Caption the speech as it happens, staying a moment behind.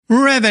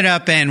Rev it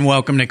up and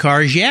welcome to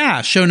Cars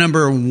Yeah, show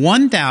number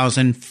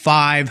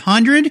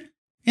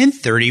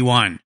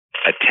 1531.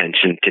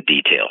 Attention to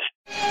details.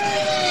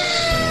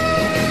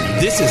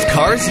 This is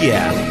Cars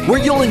Yeah,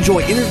 where you'll enjoy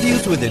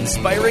interviews with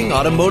inspiring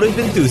automotive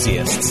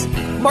enthusiasts.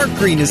 Mark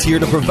Green is here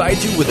to provide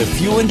you with a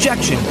fuel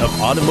injection of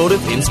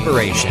automotive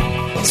inspiration.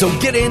 So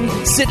get in,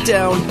 sit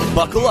down,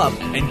 buckle up,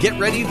 and get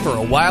ready for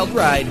a wild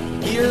ride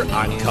here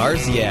on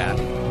Cars Yeah.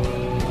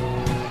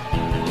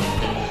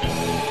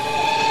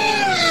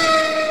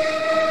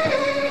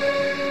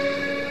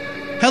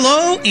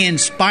 Hello,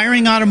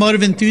 inspiring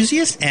automotive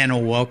enthusiasts,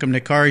 and welcome to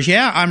Cars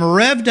Yeah. I'm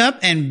revved up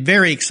and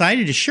very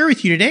excited to share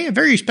with you today a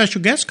very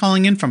special guest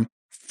calling in from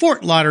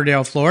Fort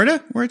Lauderdale,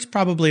 Florida, where it's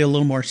probably a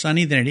little more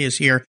sunny than it is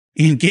here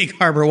in Gig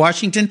Harbor,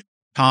 Washington,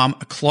 Tom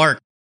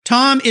Clark.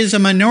 Tom is a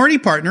minority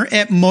partner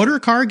at Motor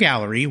Car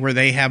Gallery, where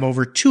they have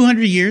over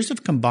 200 years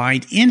of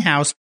combined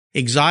in-house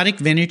exotic,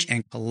 vintage,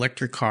 and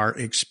collector car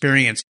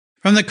experience.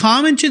 From the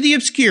common to the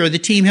obscure, the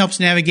team helps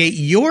navigate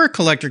your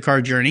collector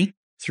car journey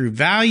through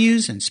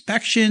values,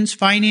 inspections,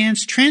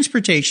 finance,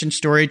 transportation,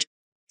 storage,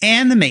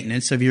 and the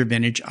maintenance of your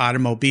vintage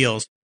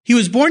automobiles. He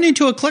was born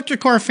into a collector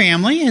car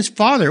family. His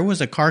father was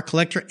a car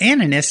collector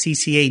and an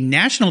SCCA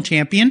national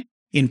champion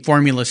in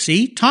Formula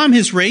C. Tom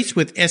has raced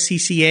with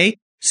SCCA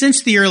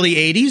since the early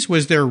 80s,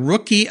 was their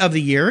Rookie of the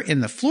Year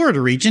in the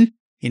Florida region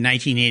in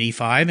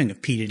 1985 and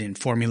competed in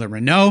Formula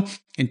Renault.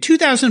 In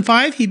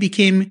 2005, he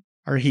began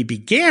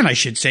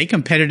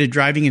competitive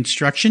driving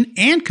instruction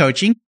and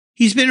coaching.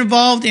 He's been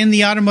involved in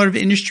the automotive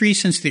industry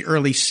since the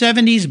early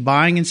 70s,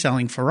 buying and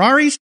selling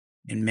Ferraris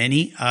and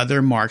many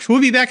other marques. We'll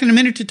be back in a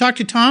minute to talk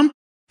to Tom,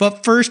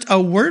 but first, a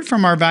word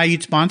from our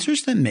valued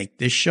sponsors that make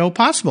this show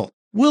possible.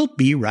 We'll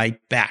be right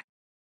back.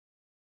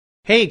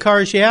 Hey,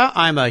 Cars Yeah,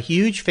 I'm a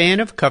huge fan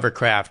of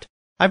Covercraft.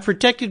 I've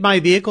protected my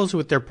vehicles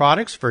with their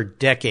products for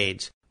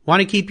decades.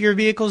 Want to keep your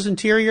vehicle's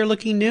interior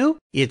looking new?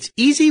 It's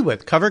easy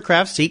with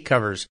Covercraft seat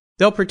covers.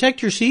 They'll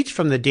protect your seats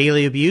from the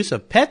daily abuse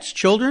of pets,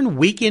 children,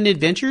 weekend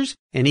adventures,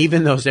 and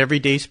even those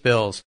everyday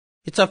spills.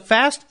 It's a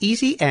fast,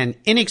 easy, and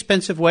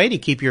inexpensive way to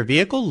keep your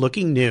vehicle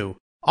looking new.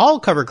 All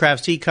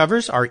Covercraft seat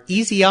covers are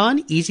easy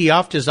on, easy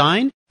off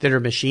design that are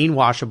machine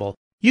washable.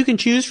 You can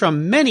choose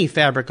from many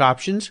fabric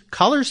options,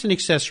 colors, and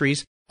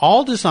accessories,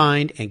 all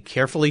designed and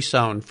carefully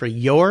sewn for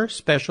your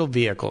special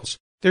vehicles.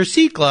 Their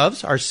seat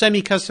gloves are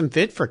semi-custom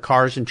fit for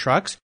cars and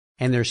trucks,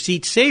 and their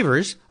seat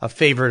savers, a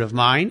favorite of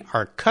mine,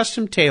 are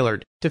custom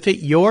tailored to fit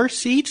your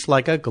seats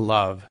like a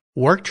glove.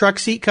 Work truck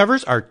seat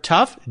covers are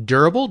tough,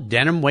 durable,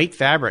 denim weight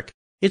fabric.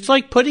 It's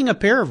like putting a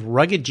pair of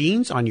rugged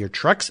jeans on your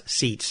truck's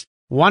seats.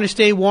 Want to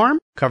stay warm?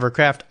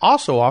 Covercraft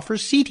also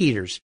offers seat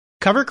heaters.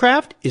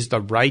 Covercraft is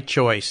the right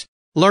choice.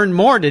 Learn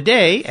more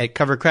today at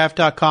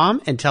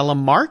covercraft.com and tell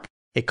them Mark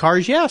at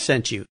Cars Yeah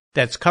sent you.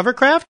 That's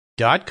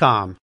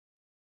covercraft.com.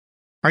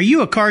 Are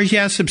you a Cars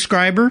Yeah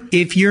subscriber?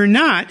 If you're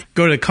not,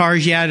 go to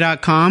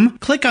carsyeah.com,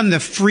 click on the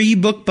free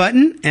book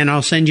button, and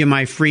I'll send you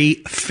my free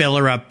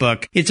Filler Up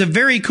book. It's a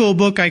very cool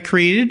book I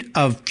created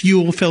of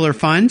fuel filler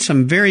fun,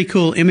 some very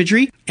cool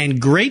imagery, and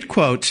great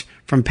quotes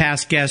from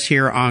past guests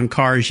here on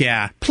Cars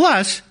Yeah.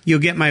 Plus, you'll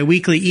get my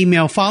weekly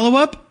email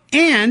follow-up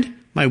and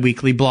my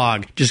weekly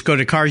blog. Just go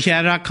to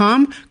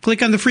carsyeah.com,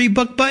 click on the free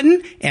book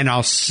button, and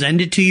I'll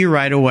send it to you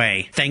right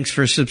away. Thanks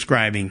for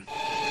subscribing.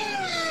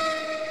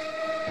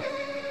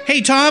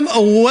 Hey, Tom,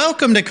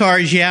 welcome to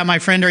Cars Yeah, my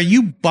friend. Are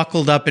you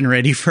buckled up and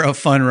ready for a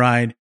fun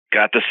ride?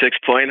 Got the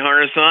 6-point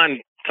harness on,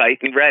 tight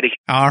and ready.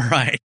 All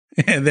right.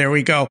 There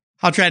we go.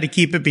 I'll try to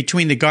keep it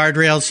between the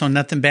guardrails so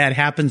nothing bad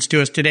happens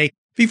to us today.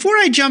 Before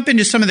I jump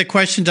into some of the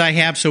questions I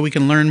have so we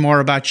can learn more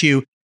about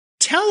you,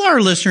 tell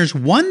our listeners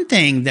one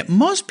thing that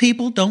most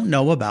people don't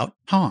know about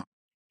Tom.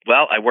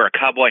 Well, I wear a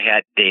cowboy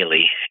hat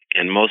daily,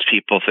 and most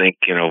people think,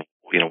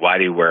 why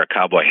do you wear a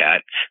cowboy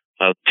hat?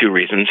 Well, two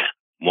reasons.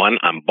 One,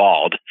 I'm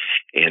bald,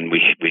 and we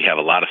have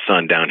a lot of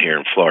sun down here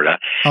in Florida.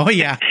 Oh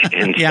yeah.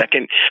 And yeah.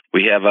 Second,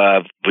 we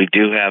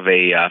do have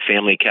a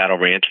family cattle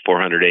ranch,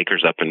 400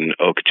 acres up in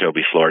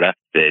Okeechobee, Florida,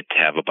 that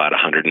have about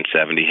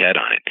 170 head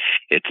on it.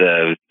 It's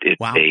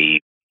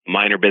a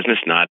minor business,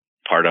 not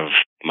part of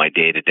my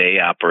day-to-day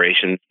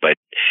operations, but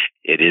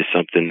it is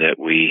something that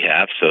we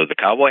have. So the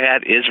cowboy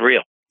hat is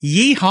real.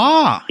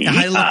 Yeehaw!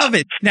 I love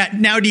it.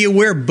 Now, do you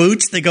wear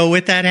boots that go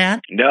with that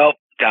hat? No.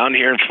 Down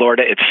here in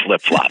Florida, it's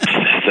flip-flops.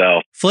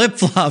 So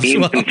flip-flops.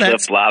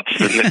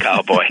 Flip-flops and the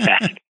cowboy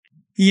hat.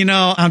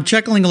 I'm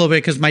chuckling a little bit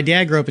because my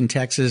dad grew up in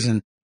Texas,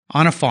 and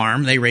on a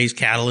farm, they raised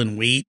cattle and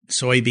wheat,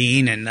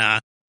 soybean,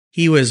 and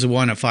he was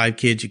one of 5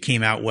 kids who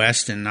came out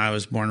west, and I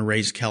was born and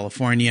raised in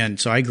California, and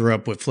so I grew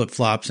up with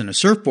flip-flops and a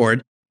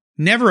surfboard.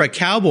 Never a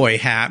cowboy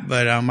hat,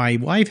 but my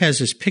wife has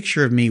this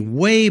picture of me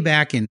way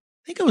back in,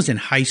 I think I was in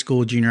high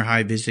school, junior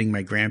high, visiting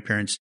my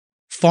grandparents'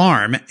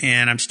 farm,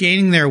 and I'm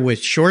standing there with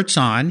shorts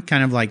on,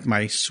 kind of like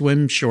my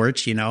swim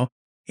shorts, and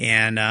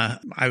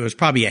I was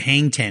probably a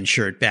hang ten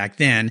shirt back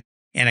then,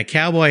 and a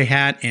cowboy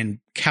hat and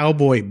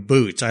cowboy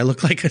boots. I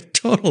look like a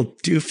total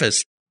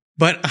doofus.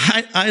 But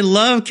I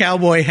love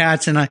cowboy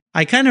hats, and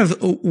I kind of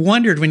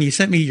wondered when you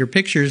sent me your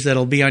pictures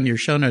that'll be on your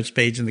show notes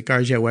page in the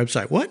Cars Yeah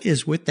website, what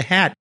is with the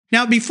hat?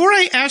 Now, before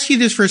I ask you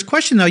this first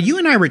question, though, you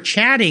and I were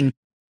chatting.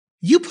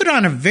 You put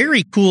on a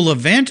very cool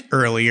event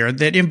earlier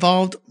that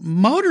involved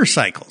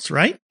motorcycles,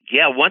 right?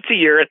 Yeah, once a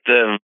year at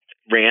the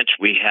ranch,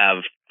 we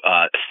have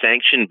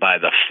sanctioned by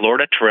the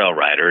Florida Trail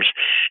Riders.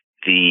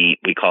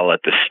 We call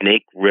it the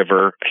Snake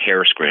River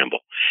Hare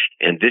Scramble.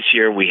 And this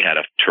year we had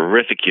a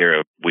terrific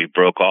year. We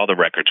broke all the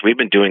records. We've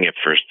been doing it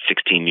for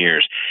 16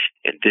 years.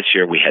 And this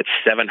year we had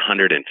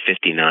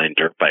 759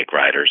 dirt bike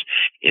riders.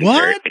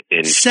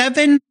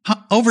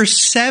 Over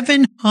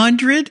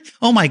 700?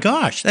 Oh my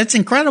gosh, that's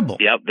incredible.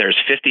 Yep, there's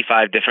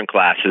 55 different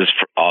classes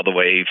all the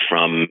way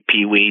from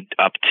Pee-wee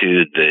up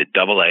to the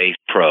AA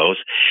pros.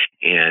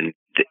 And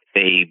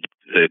the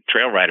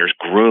trail riders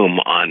groom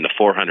on the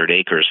 400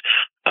 acres,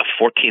 a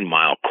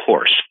 14-mile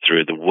course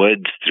through the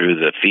woods, through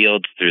the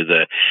fields, through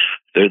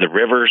the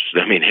rivers.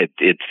 I mean,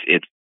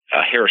 it's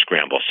a hare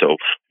scramble. So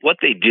what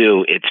they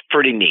do, it's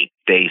pretty neat.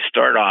 They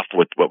start off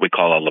with what we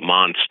call a Le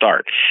Mans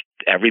start.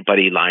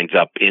 Everybody lines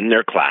up in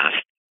their class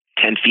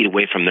 10 feet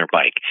away from their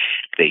bike.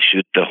 They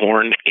shoot the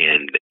horn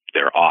and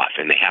they're off,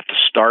 and they have to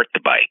start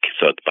the bike.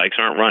 So the bikes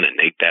aren't running.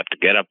 They have to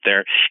get up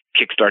there,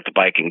 kickstart the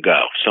bike, and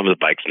go. Some of the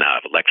bikes now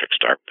have electric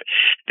start, but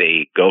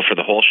they go for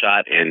the whole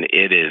shot, and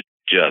it is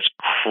just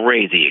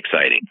crazy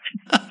exciting.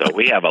 So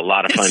we have a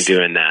lot of fun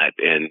doing that,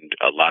 and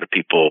a lot of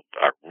people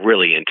are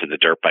really into the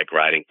dirt bike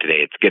riding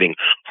today. It's getting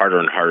harder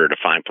and harder to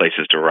find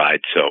places to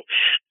ride, so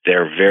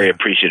they're very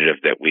appreciative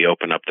that we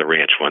open up the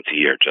ranch once a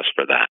year just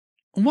for that.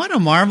 What a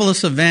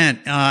marvelous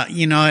event.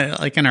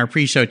 Like in our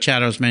pre-show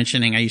chat, I was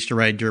mentioning I used to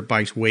ride dirt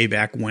bikes way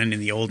back when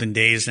in the olden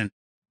days and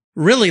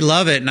really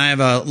love it. And I have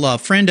a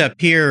friend up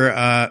here,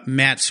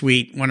 Matt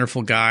Sweet,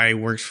 wonderful guy,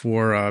 works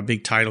for a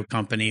big title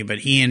company, but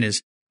he and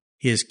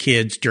his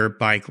kids dirt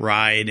bike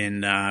ride.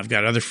 And I've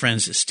got other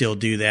friends that still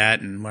do that.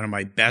 And one of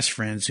my best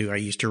friends who I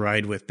used to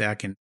ride with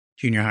back in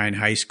junior high and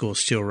high school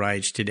still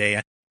rides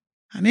today.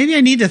 Maybe I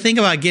need to think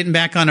about getting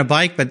back on a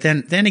bike. But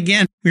then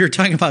again, we were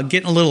talking about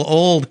getting a little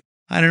old.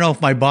 I don't know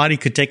if my body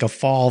could take a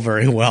fall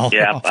very well.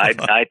 Yeah,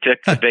 I took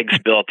the big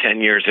spill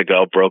 10 years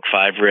ago, broke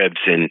 5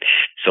 ribs. And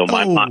so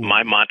my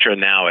mantra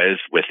now is,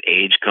 with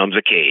age comes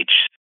a cage.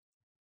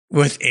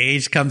 With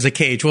age comes a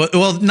cage.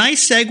 Well,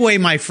 nice segue,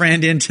 my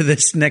friend, into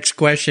this next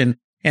question.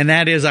 And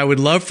that is, I would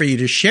love for you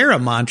to share a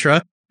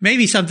mantra,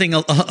 maybe something,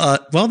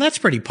 well, that's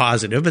pretty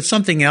positive, but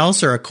something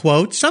else or a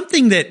quote,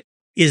 something that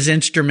is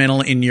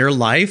instrumental in your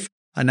life.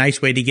 A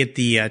nice way to get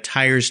the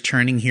tires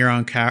turning here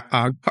on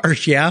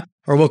Cars Yeah.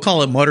 Or we'll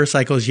call it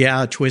Motorcycles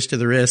Yeah, a twist to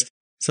the wrist.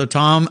 So,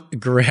 Tom,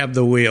 grab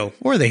the wheel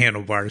or the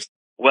handlebars.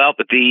 Well,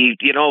 but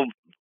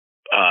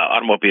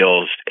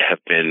automobiles have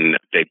been a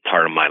big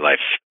part of my life.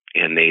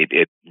 And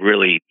the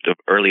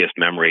earliest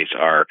memories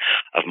are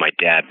of my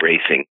dad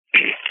racing.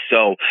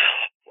 So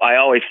I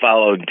always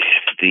followed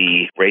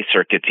the race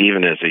circuits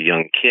even as a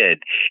young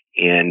kid.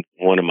 And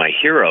one of my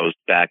heroes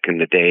back in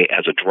the day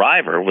as a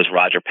driver was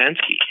Roger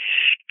Penske.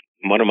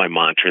 One of my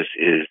mantras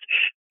is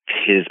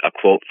a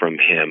quote from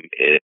him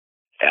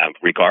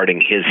regarding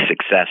his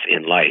success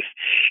in life.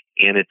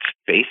 And it's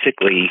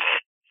basically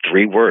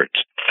 3 words: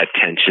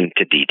 attention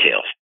to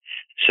details.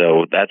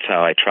 So that's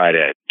how I try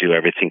to do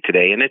everything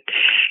today. And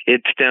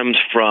it stems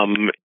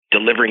from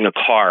delivering a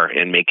car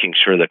and making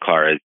sure the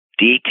car is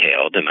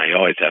detailed. And I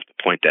always have to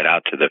point that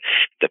out to the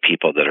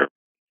people that are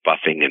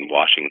buffing and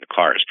washing the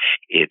cars.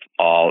 It's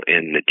all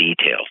in the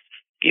details.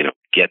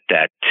 Get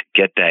that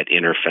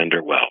inner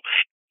fender well,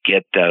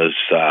 get those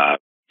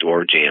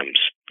door jams,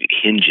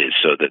 hinges,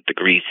 so that the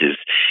grease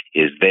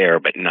is there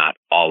but not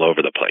all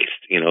over the place,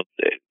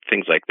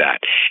 things like that.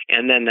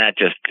 And then that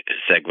just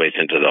segues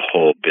into the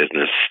whole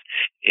business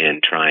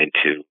in trying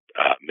to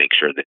make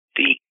sure that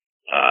the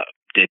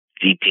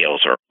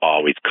details are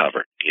always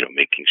covered,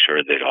 making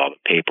sure that all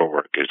the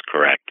paperwork is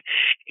correct,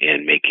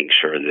 and making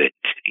sure that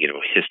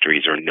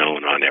histories are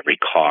known on every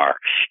car,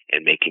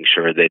 and making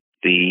sure that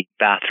the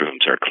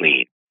bathrooms are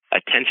clean.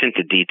 Attention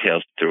to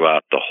details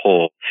throughout the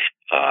whole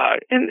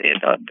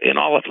in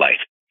all of life.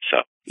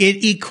 So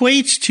it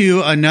equates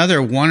to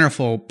another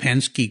wonderful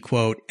Penske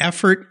quote: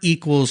 effort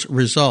equals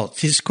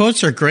results. His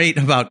quotes are great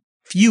about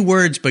few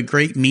words but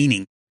great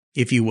meaning,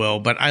 if you will.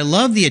 But I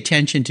love the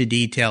attention to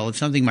detail. It's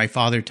something my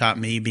father taught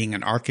me, being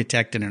an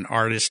architect and an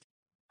artist.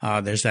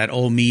 There's that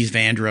old Mies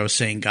van der Rohe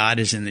saying, God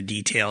is in the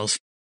details.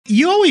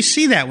 You always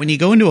see that when you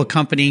go into a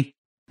company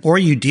or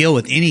you deal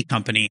with any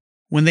company.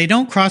 When they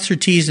don't cross their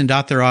T's and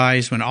dot their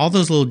I's, when all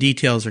those little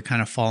details are kind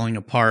of falling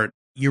apart,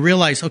 you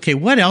realize, okay,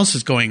 what else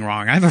is going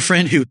wrong? I have a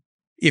friend who,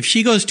 if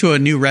she goes to a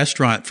new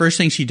restaurant, first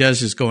thing she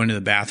does is go into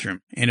the bathroom.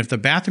 And if the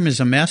bathroom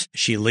is a mess,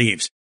 she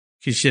leaves.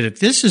 She said,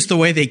 if this is the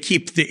way they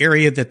keep the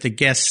area that the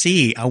guests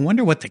see, I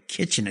wonder what the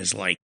kitchen is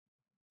like.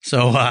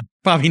 So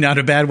probably not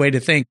a bad way to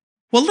think.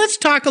 Well, let's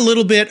talk a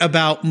little bit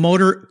about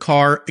Motor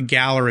Car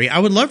Gallery. I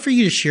would love for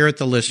you to share with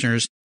the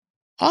listeners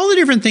all the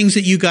different things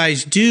that you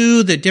guys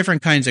do, the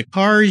different kinds of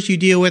cars you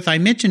deal with. I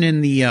mentioned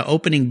in the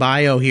opening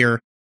bio here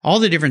all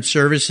the different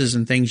services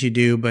and things you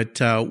do. But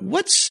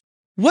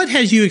what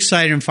has you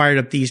excited and fired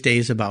up these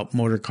days about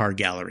Motor Car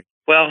Gallery?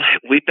 Well,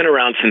 we've been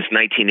around since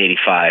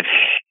 1985,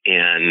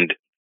 and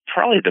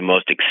probably the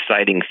most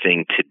exciting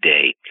thing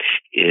today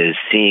is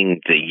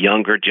seeing the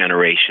younger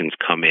generations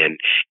come in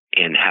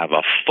and have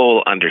a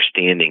full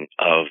understanding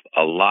of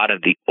a lot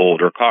of the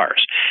older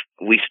cars.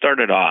 We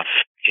started off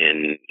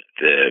in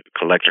the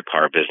collector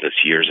car business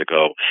years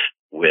ago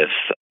with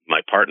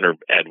my partner,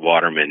 Ed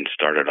Waterman,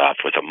 started off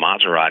with a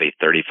Maserati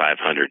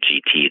 3500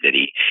 GT that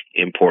he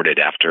imported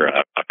after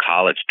a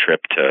college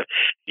trip to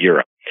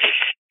Europe.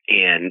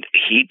 And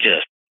he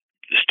just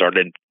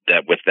started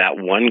that with that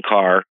one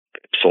car,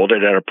 sold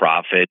it at a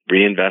profit,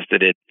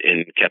 reinvested it,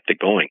 and kept it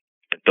going.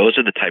 Those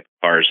are the type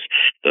of cars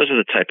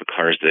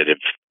that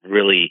have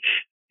really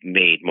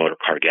made Motor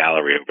Car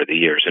Gallery over the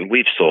years. And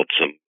we've sold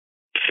some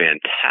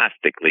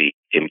fantastically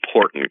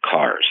important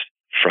cars,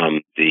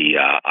 from the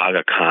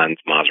Aga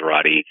Khan's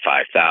Maserati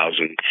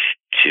 5000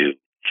 to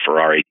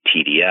Ferrari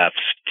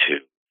TDFs to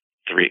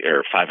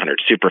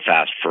 500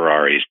 Superfast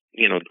Ferraris,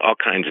 all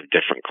kinds of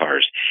different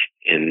cars,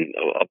 and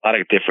a lot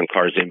of different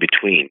cars in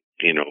between,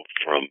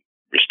 from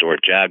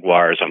restored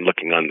Jaguars. I'm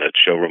looking on the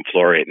showroom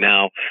floor right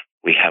now.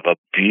 We have a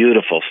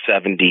beautiful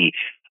 70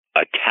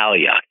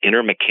 Italia,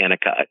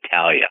 Intermeccanica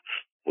Italia,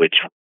 which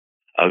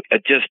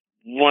just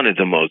one of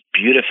the most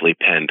beautifully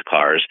penned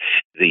cars.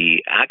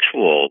 The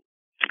actual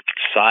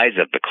size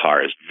of the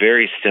car is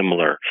very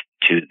similar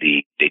to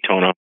the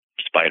Daytona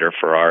Spider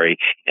Ferrari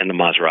and the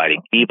Maserati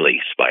Ghibli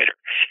Spider.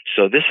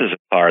 So this is a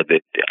car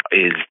that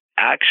is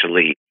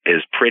actually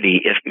as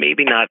pretty, if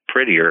maybe not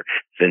prettier,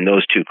 than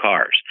those two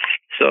cars.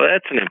 So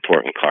that's an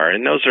important car.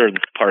 And those are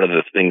part of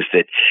the things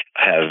that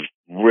have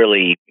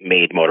really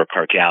made Motor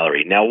Car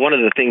Gallery. Now, one of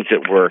the things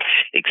that we're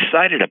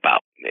excited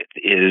about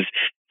is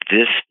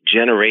this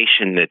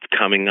generation that's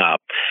coming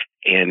up.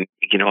 And,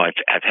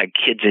 I've had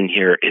kids in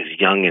here as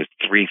young as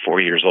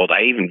 3-4 years old.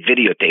 I even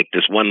videotaped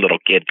this one little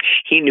kid.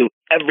 He knew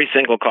every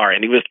single car,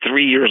 and he was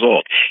 3 years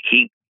old.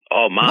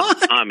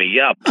 Mommy,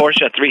 yeah,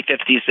 Porsche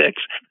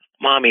 356.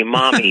 Mommy,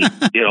 Maserati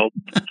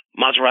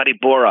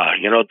Bora,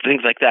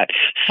 things like that.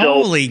 So,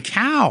 holy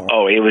cow.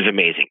 Oh, it was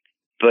amazing.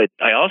 But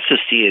I also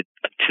see it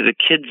to the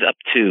kids up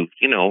to,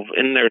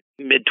 in their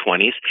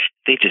mid-20s.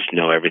 They just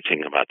know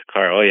everything about the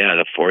car. Oh, yeah,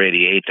 the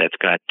 488, that's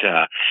got,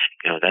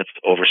 that's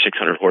over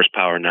 600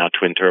 horsepower now,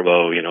 twin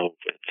turbo.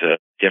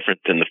 It's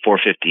different than the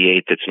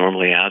 458 that's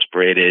normally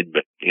aspirated.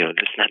 But,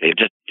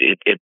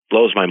 it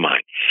blows my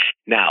mind.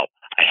 Now,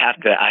 I have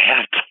to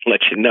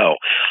let you know,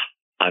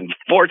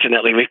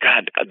 unfortunately, we've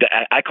got,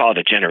 I call it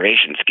a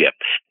generation skip,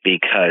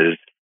 because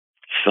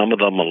some of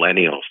the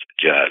millennials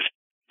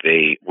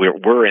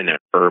we're in an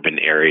urban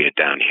area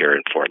down here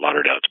in Fort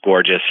Lauderdale. It's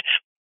gorgeous,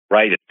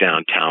 right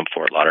downtown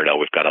Fort Lauderdale.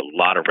 We've got a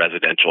lot of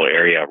residential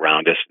area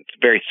around us. It's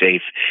very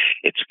safe.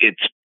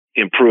 It's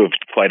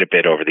improved quite a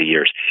bit over the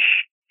years.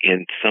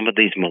 And some of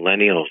these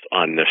millennials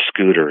on their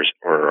scooters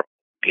or,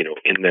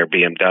 in their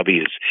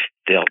BMWs,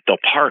 they'll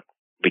park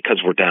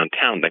because we're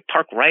downtown. They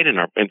park right in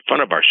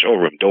front of our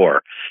showroom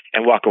door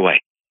and walk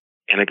away.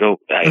 And I go,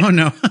 oh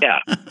no. Yeah.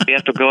 We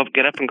have to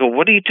get up and go,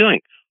 what are you doing?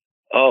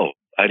 Oh,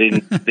 I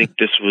didn't think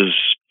this was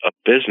a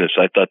business.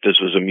 I thought this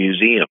was a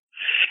museum.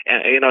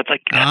 And, it's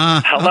like,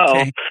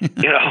 hello, okay.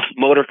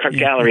 Motor Car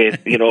Gallery,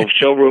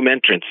 showroom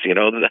entrance,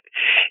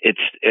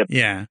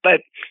 yeah.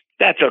 But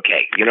that's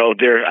okay.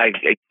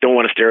 I don't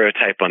want to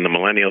stereotype on the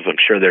millennials. I'm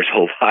sure there's a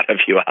lot of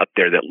you out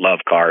there that love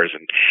cars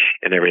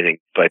and everything.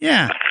 But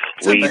yeah,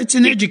 it's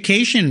an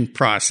education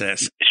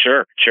process.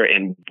 Sure.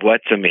 And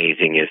what's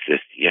amazing is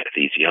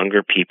these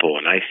younger people,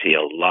 and I see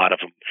a lot of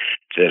them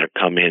that have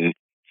come in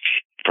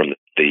from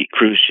the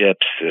cruise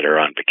ships that are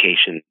on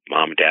vacation.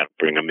 Mom and dad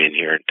bring them in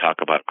here and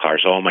talk about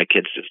cars. Oh, my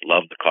kids just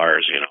love the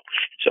cars,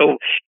 So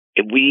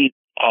we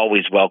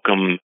always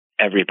welcome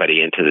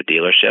everybody into the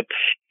dealership,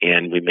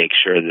 and we make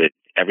sure that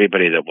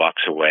everybody that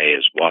walks away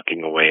is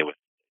walking away with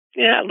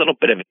a little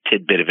bit of a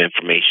tidbit of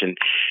information.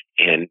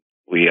 And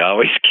we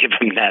always give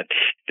them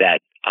that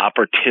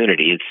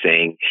opportunity of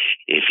saying,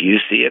 if you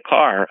see a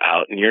car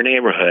out in your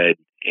neighborhood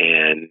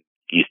and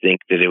you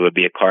think that it would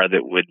be a car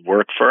that would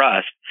work for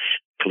us,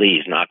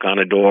 please knock on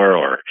a door,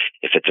 or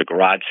if it's a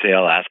garage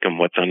sale, ask them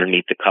what's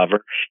underneath the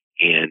cover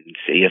and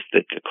see if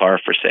it's a car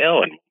for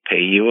sale, and pay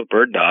you a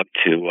bird dog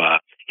to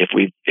if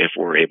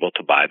we're able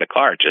to buy the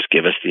car. Just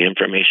give us the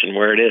information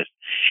where it is,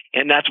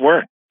 and that's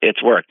worked.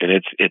 It's worked, and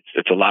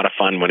it's a lot of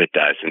fun when it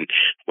does. And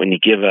when you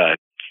give a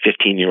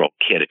 15-year-old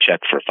kid a check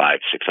for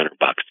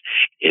 $500-600,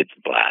 it's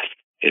a blast.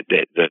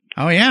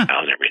 Oh yeah,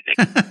 and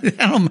everything.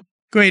 That'll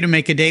go to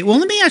make a day. Well,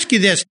 let me ask you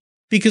this.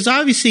 Because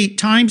obviously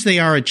times they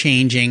are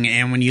changing,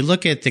 and when you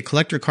look at the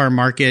collector car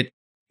market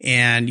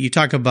and you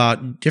talk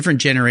about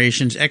different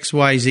generations,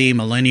 XYZ,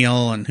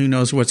 millennial, and who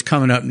knows what's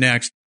coming up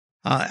next,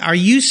 are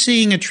you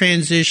seeing a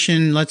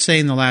transition, let's say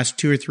in the last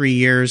 2 or 3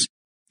 years,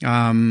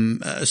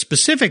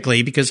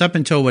 specifically because up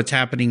until what's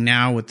happening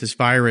now with this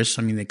virus,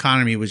 I mean, the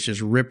economy was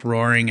just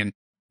rip-roaring and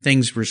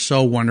things were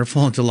so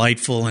wonderful and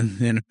delightful, and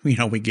then,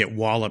 we get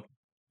walloped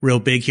real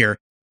big here.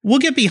 we'll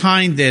get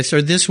behind this,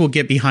 or this will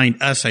get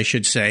behind us, I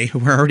should say.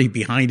 We're already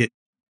behind it.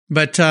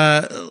 But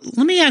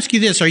let me ask you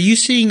this. Are you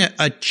seeing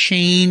a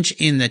change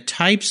in the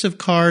types of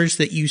cars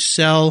that you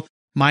sell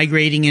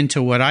migrating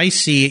into what I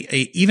see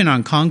even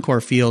on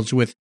Concours fields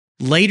with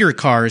later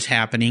cars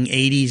happening,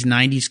 80s,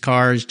 90s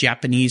cars,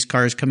 Japanese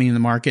cars coming in the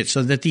market,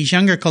 so that these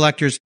younger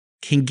collectors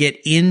can get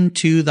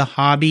into the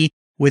hobby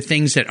with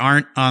things that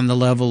aren't on the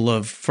level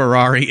of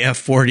Ferrari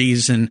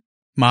F40s and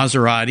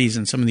Maseratis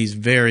and some of these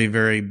very,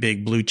 very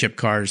big blue chip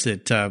cars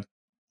that a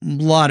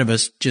lot of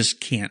us just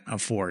can't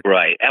afford.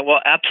 Right. Well,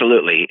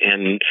 absolutely.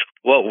 And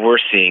what we're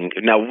seeing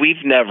now,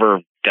 we've never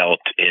dealt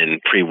in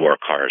pre-war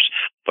cars,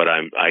 but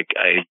I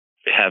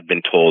have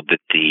been told that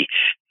the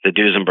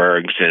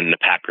Duesenbergs and the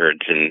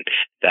Packards and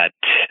that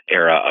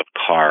era of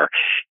car,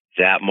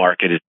 that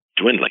market is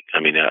dwindling. I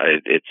mean,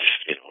 it's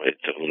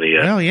only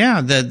well,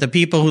 yeah. The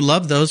people who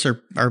love those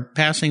are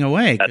passing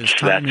away because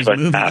time is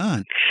moving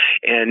on.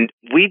 And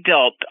we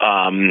dealt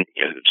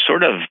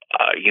sort of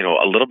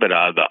a little bit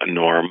out of the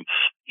norm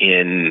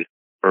in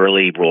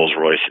early Rolls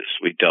Royces.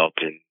 We dealt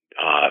in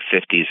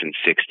 50s and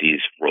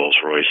 60s Rolls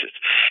Royces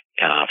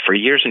for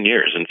years and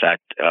years. In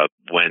fact,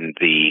 when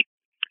the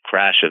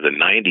crash of the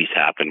 90s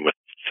happened with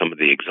some of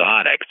the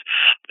exotics,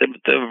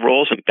 the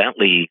Rolls and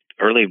Bentley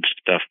early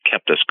stuff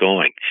kept us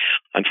going.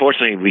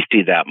 Unfortunately, we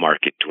see that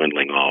market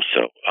dwindling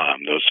also.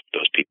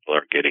 Those people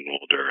are getting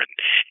older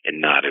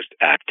and not as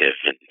active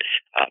and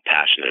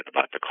passionate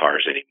about the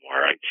cars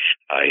anymore.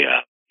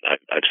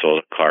 I've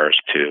sold cars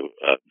to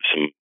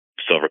some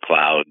Silver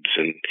Clouds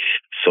and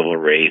Silver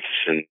Wraiths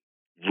and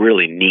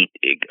really neat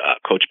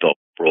coach-built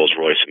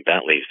Rolls-Royce and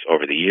Bentleys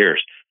over the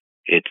years.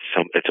 It's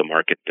a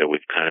market that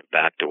we've kind of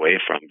backed away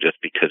from just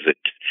because it's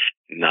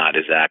not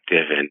as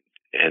active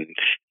and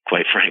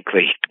quite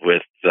frankly,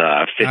 with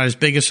not as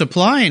big a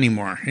supply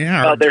anymore.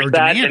 Yeah, well, there's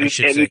that, and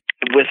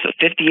with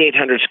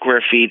 5,800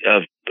 square feet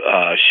of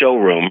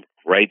showroom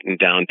right in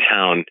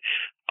downtown,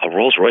 a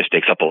Rolls Royce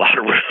takes up a lot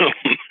of room.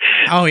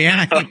 Oh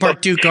yeah, you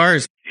park two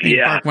cars.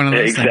 You park one of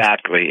those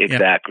exactly.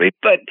 Yeah.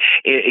 But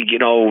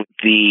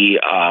the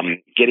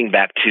getting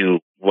back to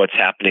what's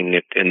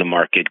happening in the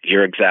market,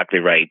 you're exactly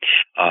right.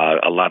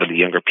 A lot of the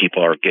younger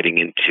people are getting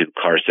into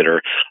cars that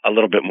are a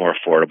little bit more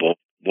affordable.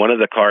 One of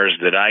the cars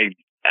that I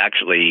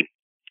actually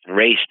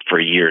raced for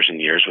years and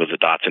years was a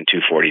Datsun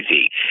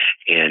 240Z,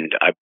 and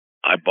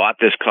I bought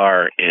this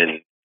car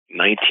in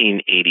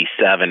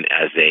 1987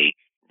 as a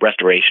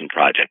restoration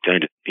project.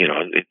 And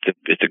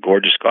it's a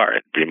gorgeous car.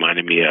 It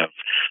reminded me of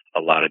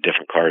a lot of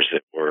different cars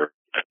that were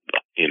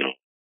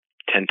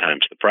 10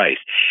 times the price.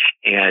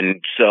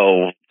 And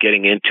so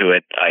getting into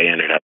it, I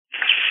ended up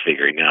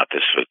figuring out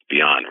this was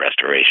beyond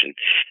restoration.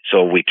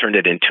 So we turned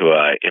it into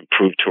a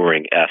improved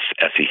touring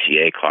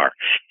SECA car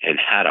and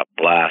had a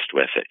blast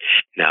with it.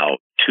 Now,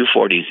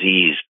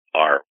 240Zs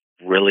are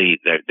really,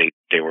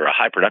 they were a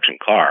high production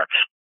car,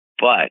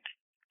 but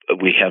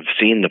we have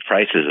seen the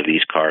prices of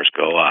these cars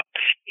go up,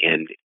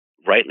 and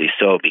rightly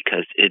so,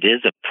 because it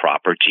is a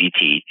proper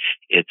GT.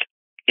 It's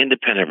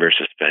independent rear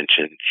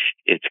suspension.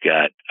 It's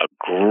got a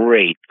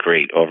great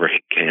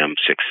overhead cam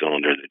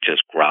 6-cylinder that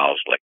just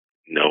growls like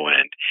no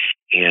end,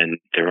 and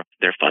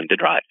they're fun to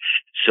drive.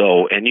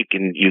 So, and you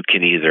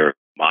can either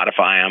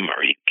modify them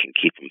or you can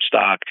keep them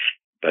stock.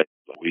 But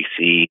we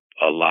see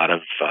a lot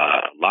of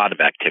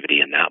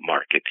activity in that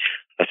market,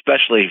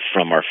 especially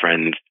from our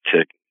friends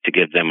to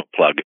give them a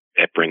plug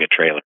at Bring a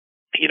Trailer.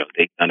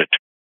 They've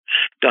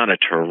done a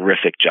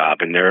terrific job,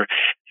 and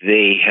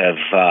they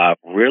have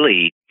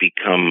really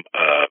become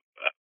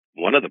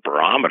one of the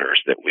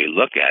barometers that we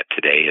look at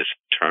today is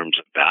in terms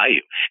of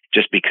value,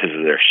 just because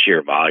of their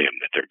sheer volume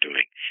that they're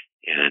doing.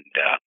 And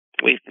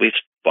we've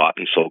bought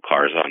and sold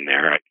cars on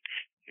there.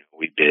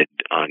 We bid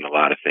on a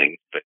lot of things,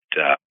 but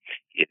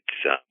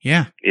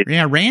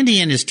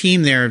Randy and his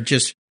team there have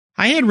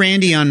I had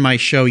Randy on my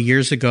show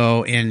years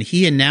ago, and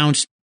he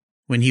announced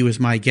when he was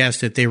my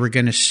guest that they were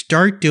going to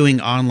start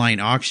doing online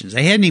auctions.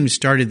 They hadn't even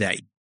started that.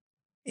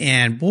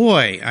 And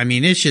boy, I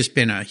mean, it's just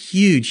been a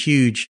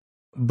huge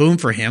boom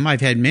for him.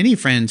 I've had many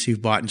friends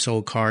who've bought and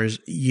sold cars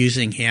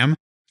using him.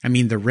 I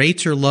mean, the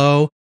rates are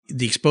low.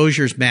 The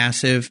exposure is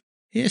massive.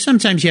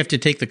 Sometimes you have to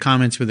take the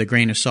comments with a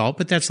grain of salt,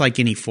 but that's like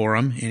any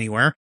forum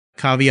anywhere.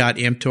 Caveat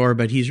emptor,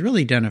 but he's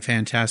really done a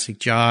fantastic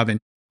job. And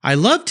I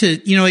love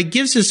to, it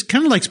gives us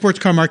kind of like Sports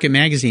Car Market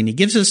Magazine. It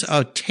gives us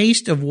a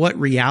taste of what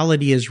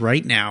reality is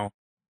right now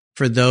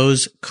for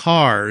those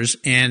cars.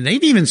 And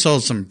they've even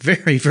sold some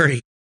very,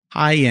 very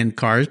high-end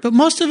cars, but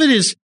most of it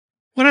is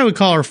what I would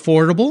call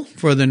affordable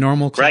for the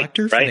normal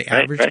collector, for the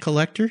average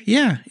collector.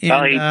 Yeah. And,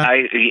 well,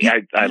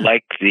 I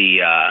like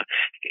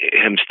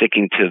him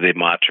sticking to the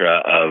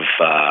mantra of,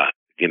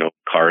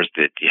 cars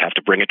that you have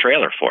to bring a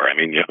trailer for. I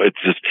mean,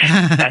 it's just,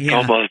 that's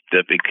almost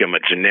become a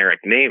generic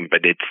name,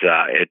 but it's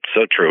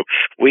so true.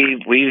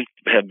 We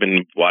have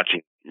been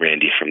watching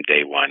Randy from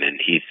day one, and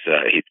he's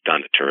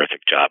done a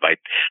terrific job. I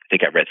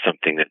think I read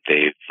something that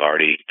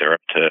they're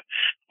up to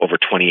over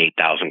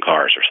 28,000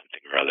 cars or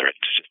something or other. It's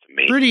just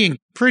amazing.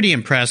 Pretty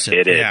impressive.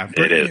 It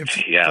is.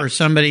 For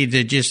somebody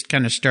that just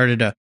kind of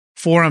started a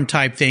forum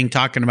type thing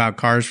talking about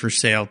cars for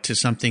sale to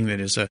something that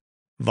is a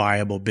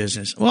viable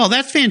business. Well,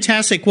 that's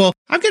fantastic. Well,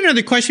 I've got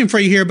another question for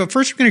you here, but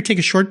first we're going to take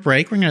a short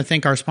break. We're going to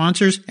thank our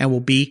sponsors, and we'll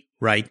be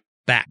right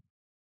back.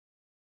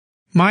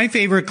 My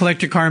favorite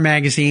collector car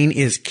magazine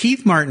is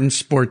Keith Martin's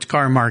Sports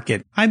Car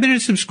Market. I've been a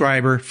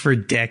subscriber for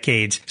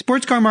decades.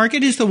 Sports Car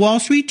Market is the Wall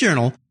Street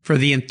Journal for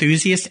the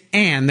enthusiast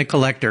and the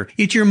collector.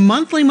 It's your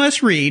monthly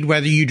must-read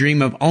whether you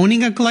dream of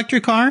owning a collector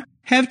car,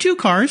 have 2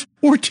 cars,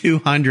 or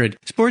 200.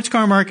 Sports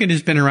Car Market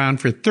has been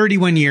around for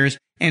 31 years,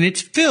 and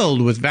it's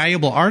filled with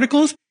valuable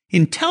articles,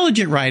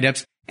 intelligent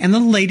write-ups, and the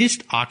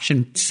latest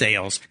auction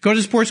sales. Go to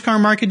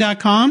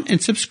sportscarmarket.com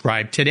and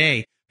subscribe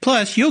today.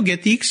 Plus, you'll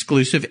get the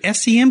exclusive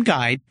SCM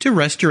guide to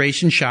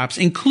restoration shops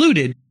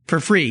included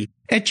for free.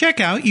 At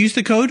checkout, use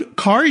the code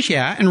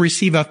CARSYEAH and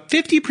receive a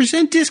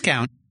 50%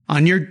 discount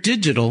on your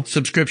digital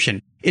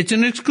subscription. It's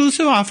an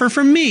exclusive offer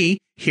from me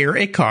here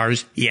at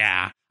Cars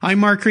Yeah. I'm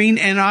Mark Green,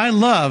 and I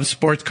love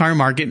Sports Car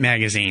Market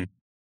magazine.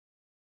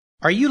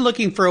 Are you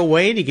looking for a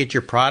way to get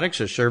your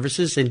products or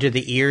services into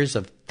the ears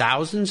of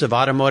thousands of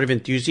automotive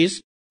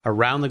enthusiasts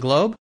around the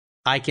globe?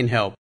 I can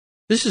help.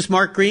 This is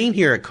Mark Green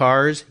here at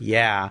Cars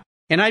Yeah,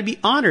 and I'd be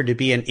honored to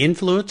be an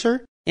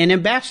influencer and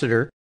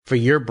ambassador for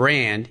your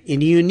brand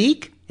in a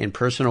unique and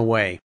personal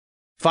way.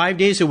 5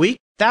 days a week,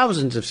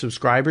 thousands of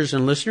subscribers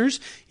and listeners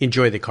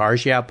enjoy the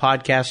Cars Yeah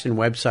podcast and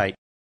website.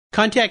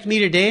 Contact me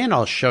today and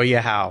I'll show you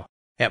how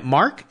at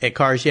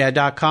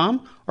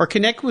mark@carsyeah.com or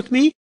connect with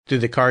me through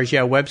the Cars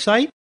Yeah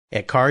website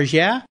at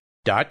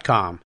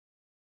carsyeah.com.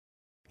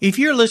 If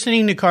you're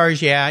listening to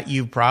Cars Yeah,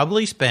 you've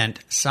probably spent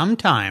some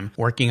time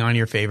working on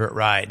your favorite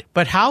ride.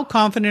 But how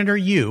confident are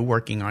you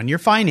working on your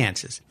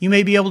finances? You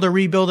may be able to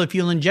rebuild a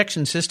fuel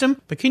injection system,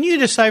 but can you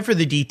decipher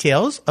the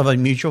details of a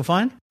mutual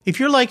fund? If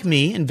you're like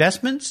me,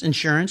 investments,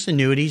 insurance,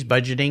 annuities,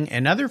 budgeting,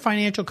 and other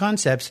financial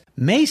concepts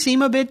may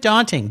seem a bit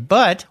daunting,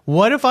 but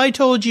what if I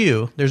told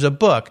you there's a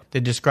book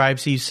that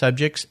describes these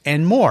subjects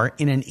and more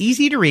in an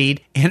easy-to-read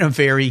and a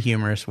very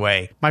humorous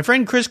way? My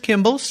friend Chris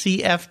Kimball,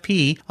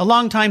 CFP, a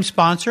longtime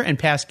sponsor and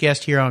past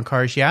guest here on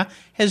Cars Yeah,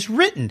 has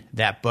written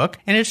that book,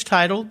 and it's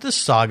titled The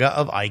Saga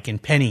of Ike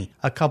and Penny,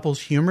 a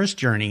couple's humorous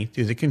journey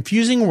through the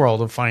confusing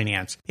world of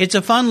finance. It's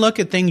a fun look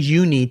at things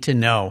you need to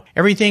know,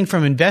 everything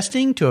from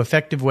investing to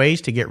effective ways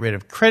to get rid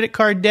of credit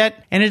card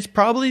debt, and it's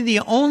probably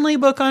the only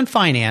book on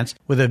finance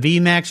with a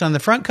VMAX on the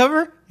front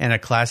cover and a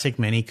classic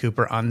Mini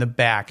Cooper on the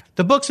back.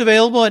 The book's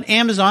available at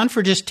Amazon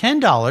for just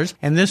 $10,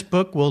 and this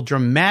book will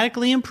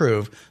dramatically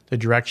improve the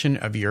direction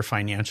of your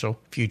financial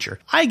future.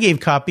 I gave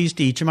copies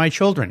to each of my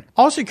children.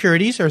 All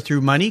securities are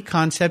through Money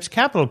Concepts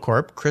Capital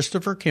Corp.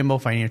 Christopher Kimball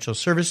Financial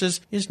Services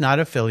is not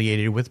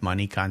affiliated with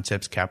Money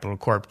Concepts Capital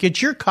Corp.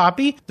 Get your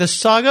copy, The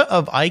Saga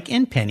of Ike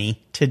and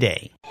Penny,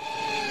 today.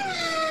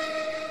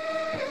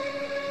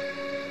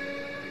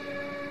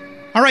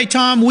 All right,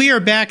 Tom, we are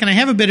back, and I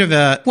have a bit of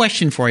a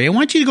question for you. I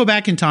want you to go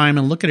back in time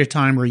and look at a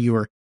time where you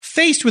were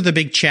faced with a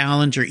big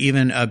challenge or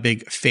even a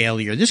big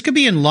failure. This could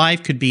be in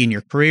life, could be in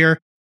your career.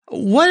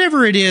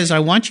 Whatever it is, I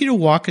want you to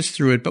walk us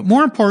through it. But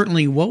more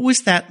importantly, what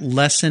was that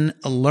lesson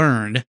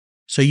learned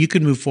so you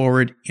could move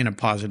forward in a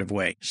positive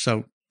way?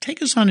 So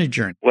take us on a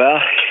journey.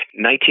 Well,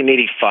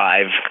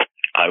 1985,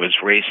 I was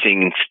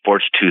racing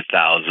Sports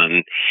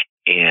 2000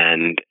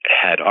 and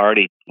had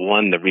already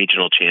won the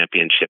regional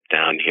championship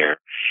down here.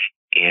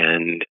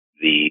 And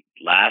the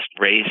last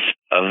race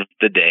of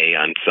the day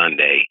on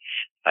Sunday,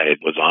 I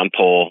was on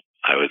pole.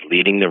 I was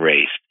leading the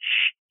race,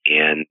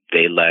 and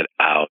they let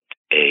out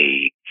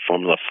a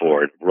Formula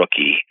Ford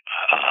rookie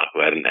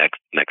who had an X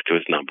next to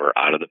his number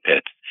out of the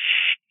pits.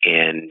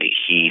 And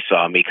he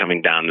saw me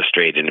coming down the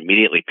straight and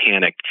immediately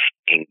panicked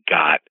and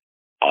got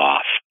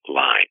off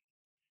line.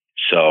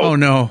 So, oh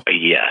no,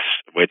 yes,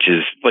 which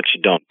is what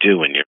you don't do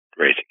when you're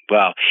racing.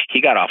 Well,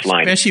 he got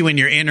offline, especially when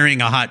you're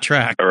entering a hot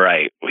track.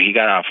 Right. Well, he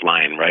got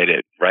offline right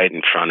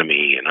in front of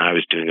me, and I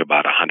was doing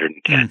about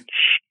 110,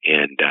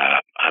 and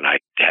I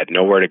had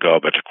nowhere to go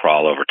but to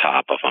crawl over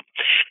top of him.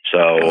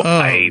 So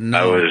I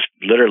was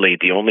literally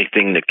the only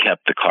thing that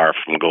kept the car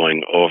from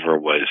going over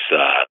was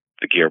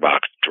the gearbox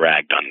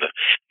dragged on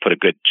put a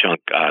good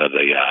chunk out of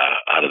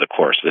the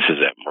course. This is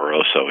at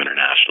Moroso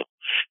International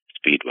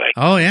Speedway.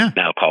 Oh yeah,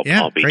 now called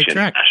Palm Beach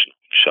International.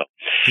 So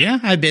yeah,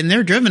 I've been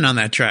there, driven on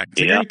that track.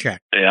 It's a great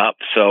track. Yeah.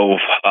 So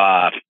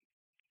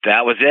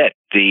that was it.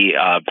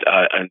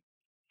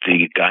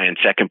 The guy in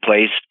second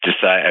place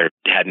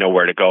had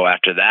nowhere to go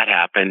after that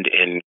happened,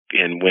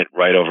 and went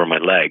right over my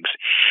legs.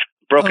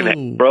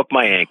 Broke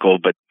my ankle,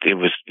 but it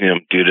was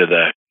due to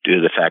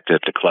the fact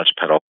that the clutch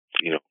pedal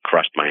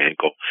crushed my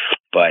ankle.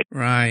 But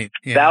right,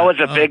 yeah. that was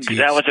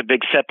a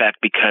big setback,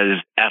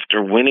 because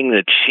after winning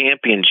the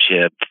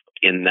championship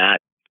in that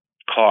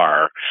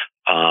car,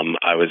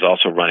 I was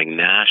also running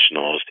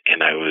nationals,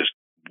 and I was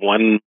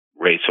one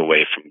race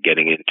away from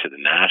getting into the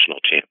national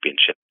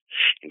championship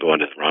and going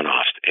to the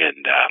runoffs,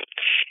 and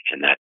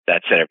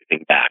that set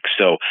everything back.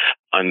 So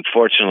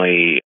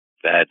unfortunately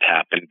that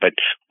happened, but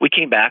we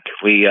came back.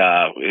 We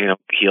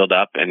healed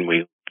up, and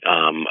we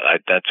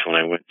That's when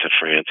I went to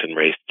France and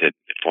raced at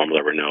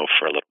Formula Renault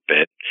for a little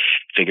bit.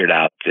 Figured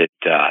out that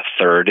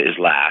third is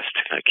last.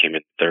 I came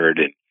in third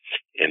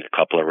in a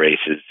couple of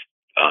races.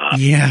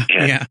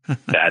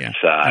 That's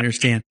I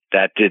understand.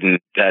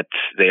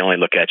 They only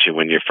look at you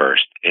when you're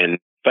first.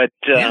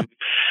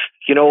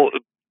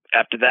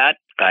 After that,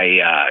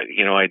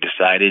 I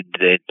decided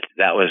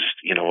that was,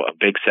 a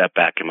big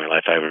setback in my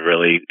life. I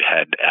really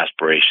had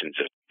aspirations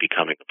of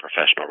becoming a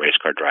professional race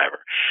car driver.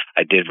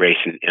 I did race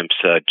in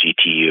IMSA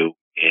GTU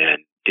and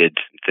did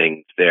some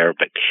things there,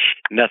 but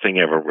nothing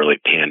ever really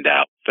panned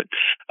out. But,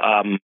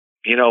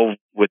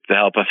 with the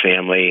help of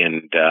family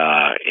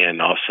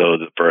and also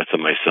the birth of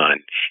my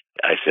son,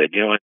 I said,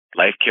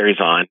 life carries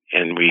on,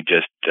 and we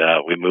just,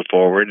 we move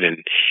forward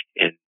and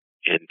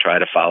try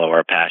to follow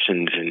our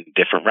passions in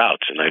different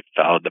routes. And I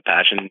followed the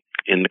passion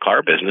in the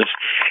car business,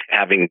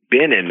 having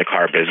been in the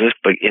car business,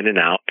 but in and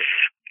out,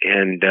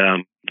 and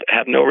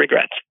have no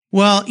regrets.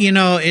 Well,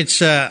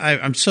 it's,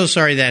 I'm so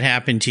sorry that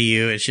happened to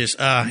you. It's just,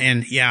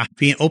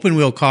 being open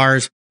wheel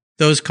cars,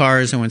 those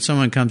cars, and when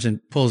someone comes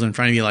and pulls in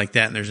front of you like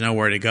that and there's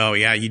nowhere to go,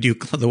 you do,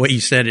 the way you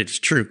said it's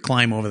true,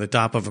 climb over the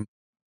top of them.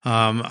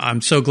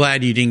 I'm so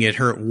glad you didn't get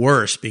hurt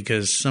worse,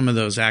 because some of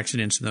those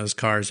accidents in those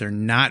cars are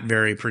not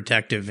very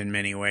protective in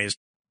many ways.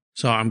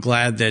 So I'm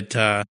glad that,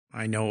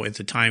 I know at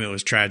the time it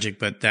was tragic,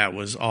 but that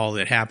was all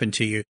that happened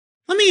to you.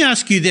 Let me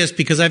ask you this,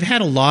 because I've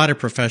had a lot of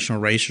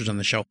professional racers on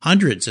the show,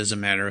 hundreds as a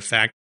matter of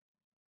fact.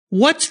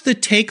 What's the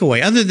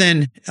takeaway other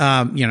than,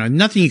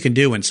 nothing you can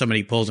do when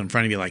somebody pulls in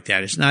front of you like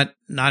that? It's not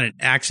an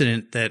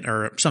accident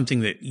or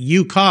something that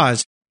you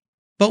caused.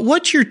 But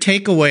what's your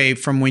takeaway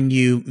from when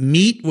you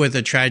meet with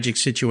a tragic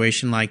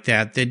situation like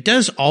that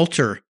does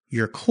alter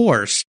your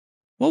course?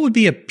 What would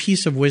be a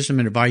piece of wisdom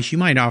and advice you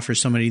might offer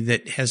somebody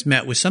that has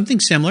met with something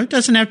similar? It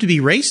doesn't have to be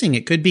racing.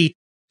 It could be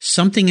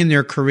something in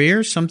their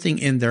career, something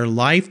in their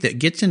life that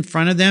gets in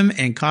front of them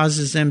and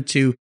causes them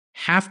to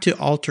have to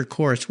alter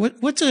course.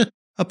 What's a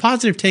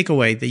positive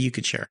takeaway that you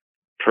could share?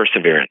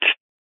 Perseverance.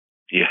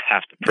 You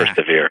have to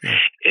persevere. Yeah.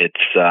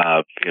 It's,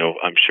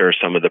 I'm sure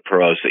some of the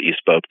pros that you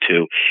spoke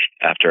to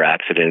after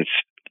accidents,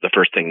 the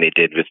first thing they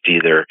did was to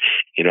either,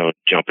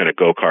 jump in a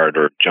go-kart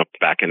or jump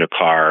back in a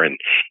car and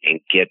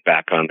get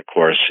back on the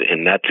course.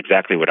 And that's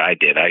exactly what I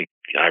did. I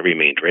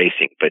remained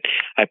racing, but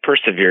I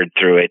persevered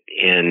through it.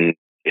 And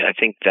I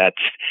think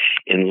that's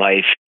in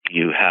life,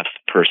 you have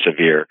to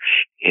persevere.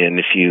 And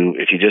if you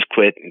just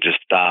quit and just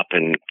stop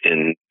and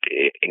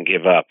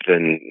give up,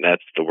 then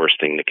that's the worst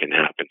thing that can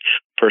happen.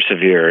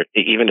 Persevere,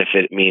 even if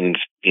it means,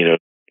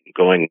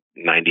 going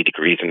 90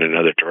 degrees in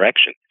another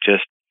direction,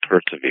 just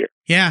persevere.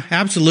 Yeah,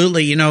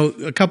 absolutely.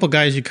 A couple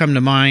guys who come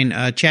to mind,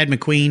 Chad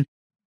McQueen,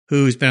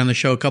 who's been on the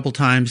show a couple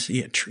times,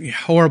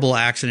 horrible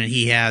accident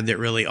he had that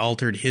really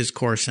altered his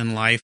course in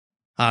life.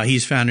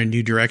 He's found a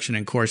new direction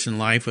and course in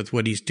life with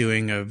what he's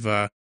doing of,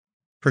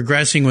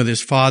 progressing with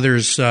his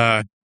father's,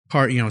 car,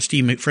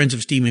 Friends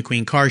of Steve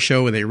McQueen car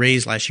show, where they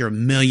raised last year $1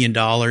 million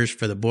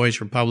for the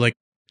Boys Republic.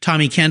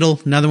 Tommy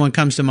Kendall, another one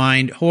comes to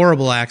mind,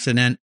 horrible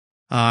accident.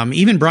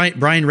 Even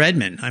Brian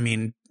Redman,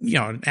 an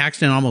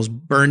accident almost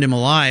burned him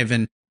alive,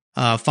 and,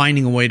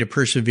 finding a way to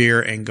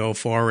persevere and go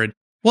forward.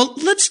 Well,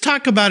 let's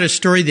talk about a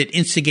story that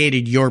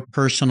instigated your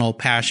personal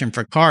passion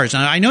for cars.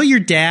 And I know your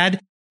dad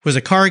was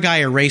a car guy,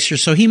 a racer,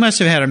 so he must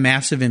have had a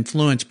massive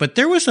influence, but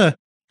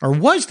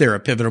was there a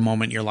pivotal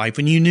moment in your life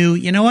when you knew,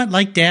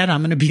 like Dad,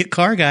 I'm going to be a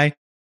car guy?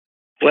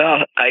 Well,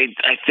 I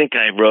think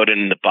I wrote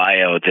in the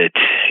bio that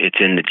it's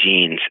in the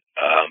genes.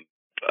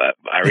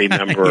 I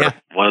remember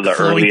one of the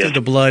earliest through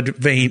the blood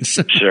veins.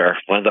 Sure.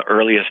 One of the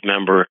earliest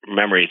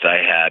memories I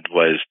had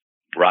was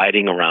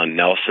riding around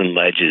Nelson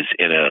Ledges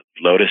in a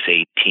Lotus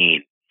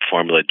 18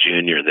 Formula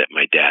Junior that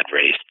my dad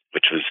raced,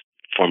 which was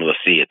Formula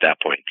C at that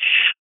point,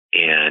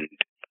 and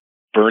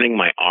burning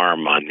my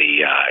arm on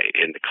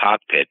in the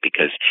cockpit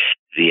because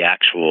the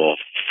actual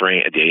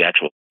frame, the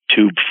actual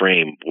tube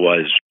frame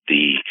was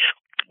the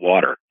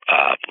water,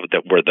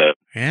 that were the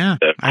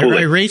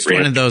I raced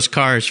one of those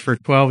cars for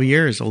 12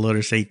 years, a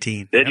Lotus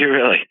 18. Did you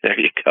really? There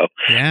you go.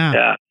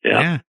 Yeah.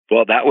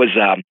 Well, that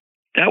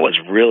was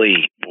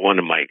really one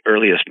of my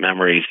earliest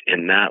memories,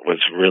 and that was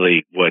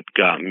really what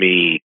got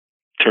me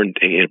turned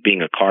into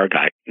being a car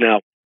guy.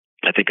 Now,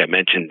 I think I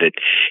mentioned that,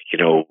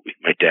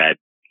 my dad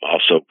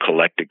also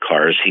collected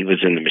cars. He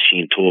was in the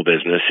machine tool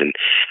business, and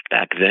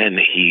back then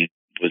he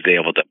was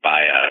able to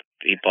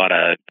he bought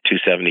a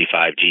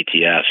 275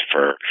 GTS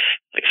for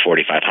like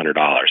 $4,500.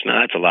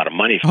 Now that's a lot of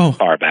money for a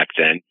car back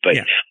then, but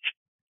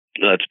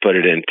let's put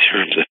it in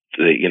terms of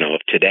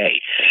of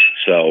today.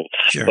 So,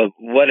 but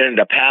what ended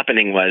up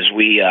happening was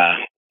we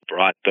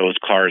brought those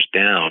cars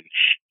down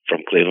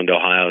from Cleveland,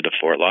 Ohio to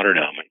Fort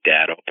Lauderdale. My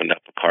dad opened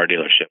up a car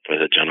dealership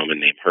with a gentleman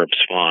named Herb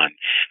Swan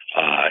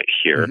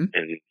here,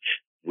 and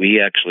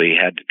we actually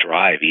had to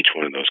drive each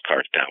one of those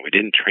cars down. We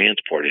didn't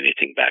transport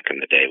anything back in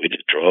the day. We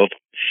just drove them.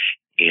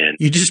 And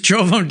you just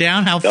drove them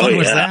down? How fun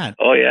was that?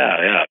 Oh,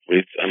 yeah.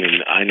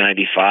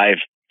 I-95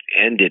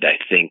 ended, I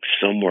think,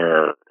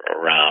 somewhere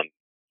around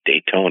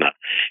Daytona.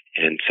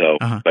 And so,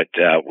 but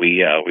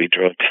we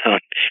drove down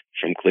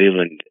from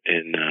Cleveland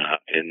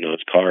in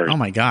those cars. Oh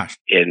my gosh.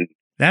 And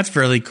that's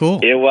really cool.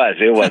 It was.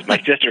 My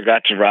sister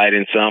got to ride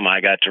in some, I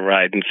got to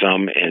ride in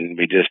some, and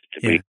we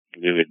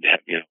would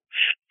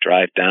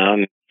drive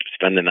down,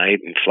 spend the night,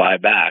 and fly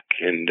back,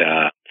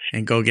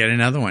 and go get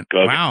another one.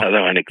 Get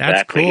another one,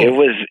 exactly. That's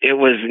cool. It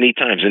was neat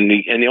times, and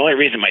the only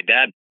reason my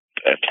dad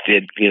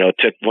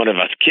took one of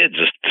us kids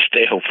just to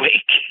stay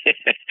awake.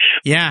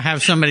 Yeah,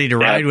 have somebody to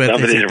ride with.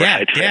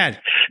 Dad,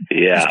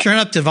 yeah, let's turn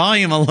up the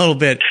volume a little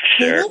bit.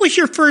 Sure. What was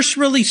your first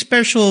really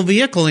special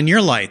vehicle in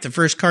your life? The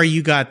first car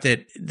you got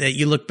that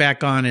you look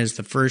back on as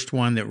the first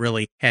one that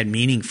really had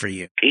meaning for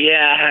you?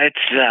 Yeah, it's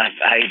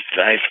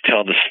I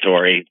tell the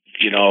story.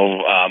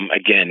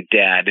 Again,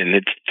 Dad, and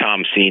it's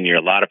Tom Sr.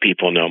 A lot of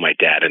people know my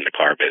dad in the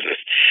car business.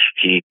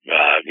 He,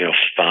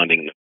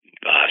 founding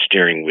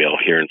steering wheel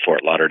here in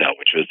Fort Lauderdale,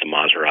 which was the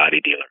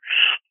Maserati dealer.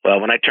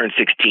 Well, when I turned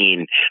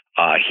 16,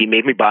 he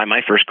made me buy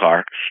my first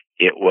car.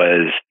 It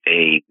was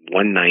a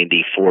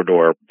 190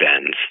 four-door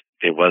Benz.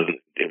 It wasn't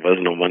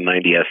a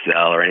 190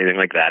 SL or anything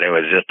like that. It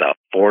was just a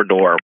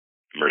four-door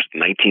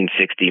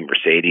 1960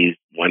 Mercedes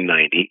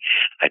 190.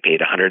 I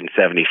paid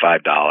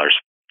 $175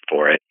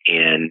 for it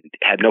and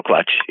had no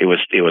clutch. It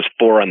was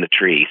 4 on the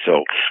tree,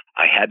 so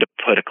I had to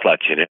put a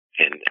clutch in it,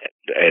 and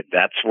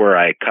that's where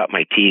I cut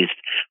my teeth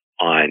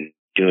on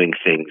doing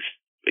things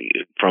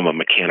from a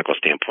mechanical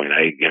standpoint.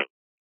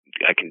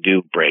 I can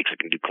do brakes, I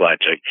can do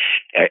clutch.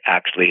 I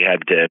actually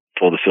had to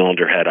pull the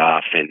cylinder head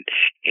off and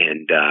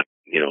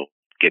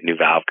get new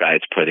valve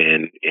guides put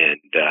in, and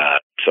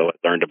so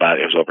I learned about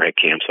it. It was overhead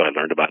cam, so I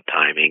learned about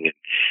timing and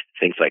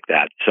things like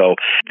that. So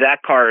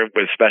that car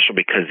was special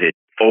because it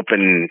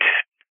opened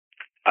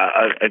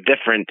a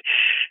different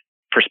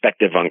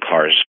perspective on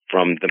cars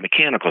from the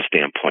mechanical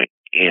standpoint.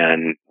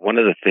 And one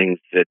of the things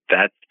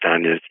that's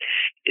done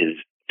is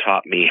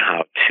taught me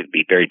how to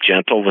be very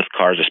gentle with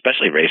cars,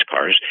 especially race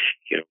cars.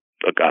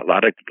 A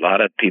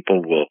lot of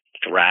people will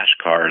thrash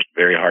cars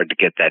very hard to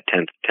get that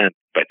 10th,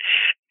 but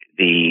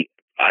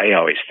I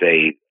always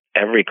say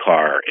every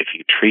car, if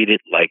you treat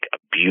it like a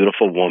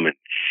beautiful woman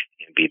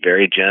and be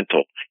very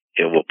gentle,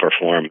 it will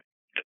perform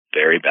the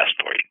very best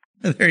for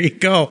you. There you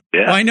go.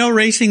 Yeah. Well, I know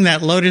racing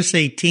that Lotus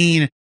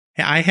 18,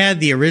 I had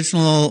the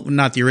original,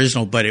 not the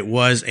original, but it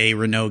was a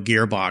Renault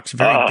gearbox,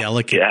 very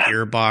delicate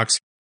gearbox.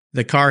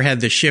 The car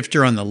had the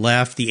shifter on the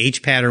left. The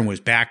H pattern was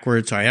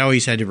backwards. So I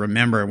always had to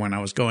remember when I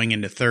was going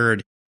into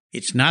third,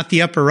 it's not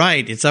the upper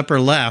right, it's upper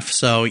left.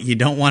 So you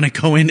don't want to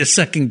go into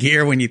second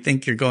gear when you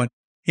think you're going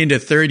into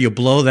third. You'll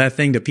blow that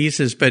thing to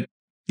pieces. But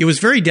it was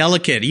very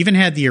delicate. Even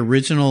had the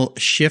original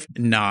shift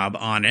knob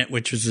on it,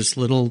 which was this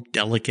little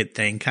delicate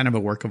thing, kind of a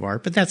work of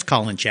art. But that's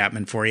Colin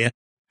Chapman for you.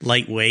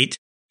 Lightweight.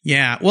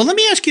 Yeah. Well, let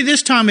me ask you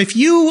this, Tom. If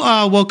you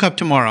woke up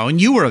tomorrow and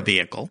you were a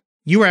vehicle,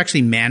 you were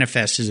actually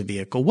manifest as a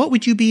vehicle, what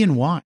would you be and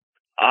why?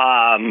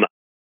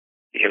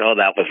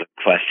 That was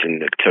a question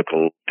that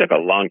took a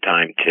long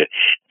time to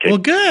well,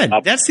 good.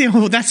 That's the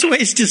way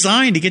it's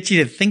designed, to get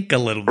you to think a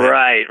little bit.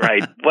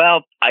 Right.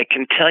 Well, I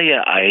can tell you,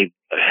 I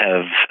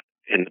have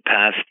in the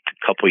past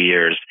couple of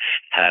years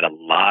had a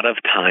lot of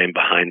time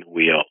behind the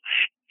wheel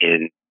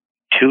in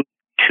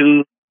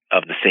two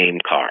of the same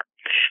car,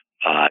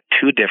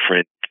 two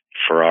different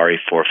Ferrari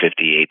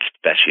 458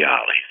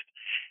 Speciales,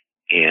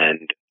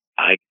 and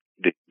I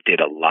did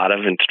a lot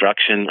of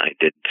instruction. I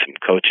did some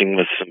coaching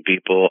with some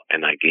people,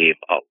 and I gave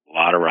a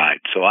lot of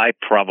rides. So I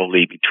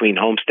probably, between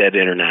Homestead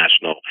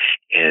International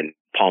and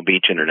Palm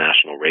Beach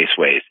International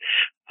Raceways,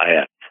 I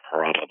have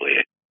probably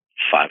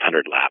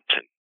 500 laps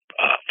in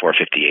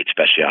 458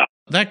 Special.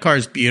 That car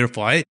is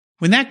beautiful.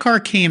 When that car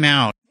came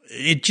out,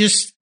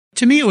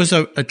 to me, it was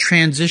a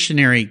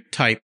transitionary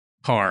type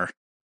car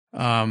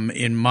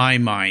in my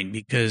mind,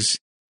 because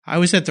I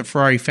was at the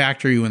Ferrari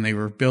factory when they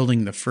were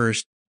building the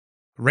first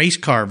race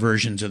car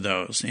versions of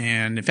those.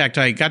 And in fact,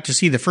 I got to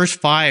see the first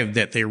 5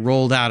 that they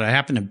rolled out. I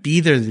happened to be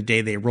there the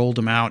day they rolled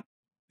them out.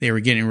 They were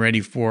getting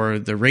ready for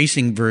the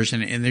racing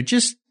version, and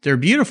they're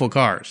beautiful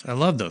cars. I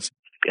love those.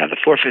 Yeah, the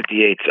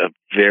 458's a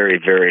very,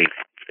 very,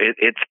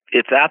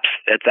 it's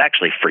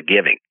actually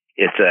forgiving.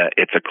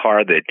 It's a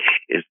car that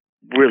is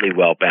really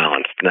well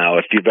balanced. Now,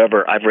 if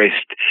I've raced,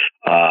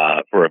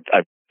 or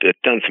I've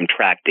done some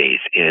track days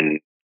in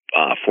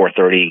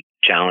 430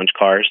 challenge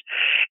cars,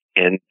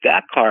 and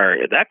that car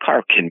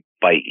can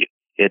bite you.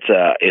 It's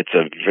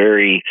a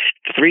very,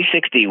 the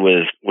 360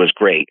 was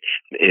great.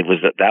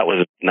 That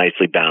was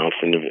nicely balanced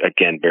and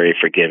again very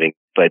forgiving,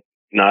 but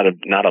not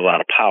a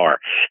lot of power.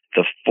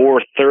 The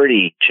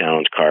 430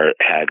 challenge car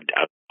had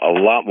a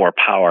lot more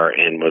power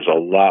and was a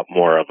lot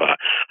more of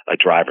a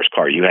driver's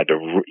car. You had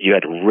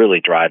to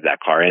really drive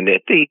that car, and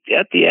at the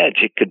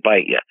edge it could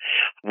bite you.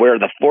 Where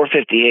the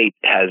 458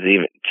 has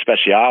even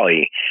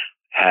Speciale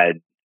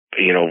had,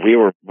 we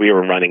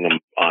were running them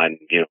on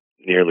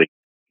nearly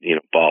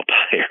ball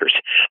tires,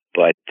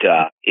 but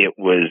it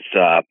was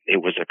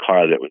a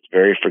car that was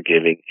very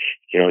forgiving.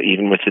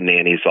 Even with the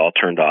nannies all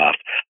turned off,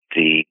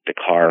 the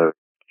car,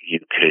 you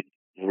could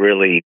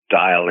really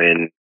dial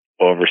in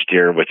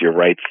oversteer with your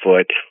right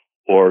foot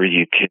or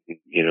you can,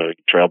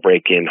 trail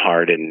brake in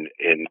hard and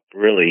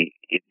really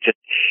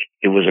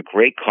it was a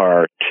great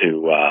car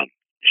to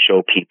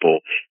show people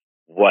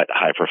what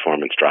high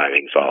performance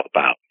driving is all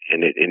about.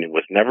 And it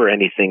was never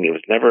anything, it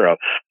was never a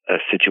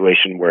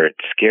situation where it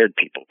scared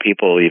people.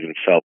 People even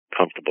felt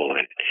comfortable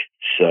in it.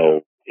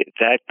 So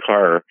that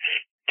car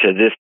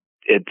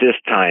at this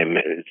time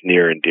is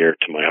near and dear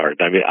to my heart.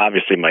 I mean,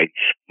 obviously my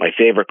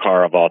favorite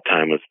car of all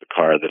time was the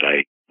car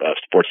that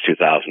Sports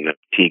 2000, the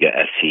Tiga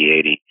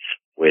SC80,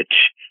 which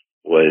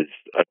was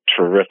a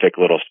terrific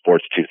little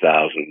Sports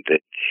 2000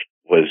 that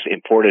was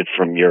imported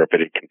from Europe.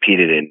 It had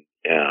competed in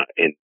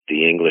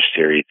the English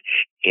series,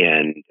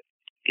 and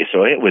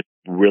so it was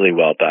really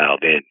well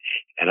dialed in.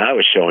 And I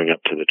was showing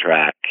up to the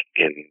track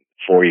in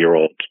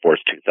 4-year-old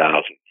Sports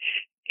 2000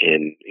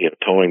 and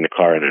towing the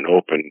car in an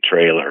open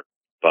trailer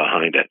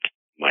behind it,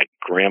 my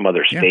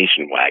grandmother's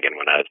station wagon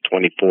when I was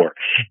 24.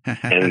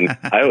 And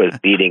I was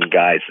beating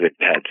guys that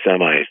had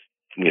semis,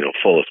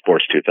 full of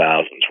Sports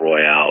 2000s,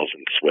 Royales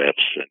and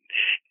Swifts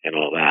and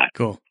all that.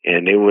 Cool.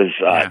 And it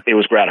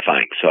was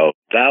gratifying. So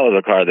that was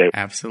a car that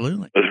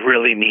absolutely was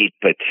really neat.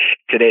 But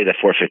today the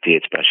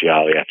 458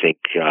 Speciale, I think,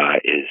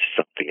 is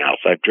something else.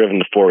 I've driven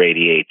the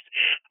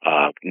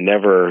 488s,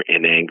 never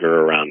in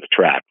anger around the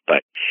track,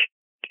 but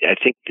I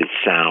think the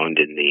sound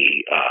and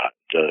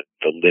the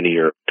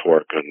linear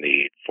torque on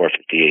the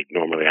 458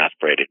 normally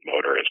aspirated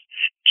motor is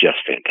just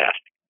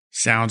fantastic.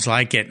 Sounds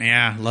like it.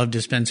 Yeah, love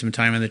to spend some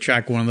time on the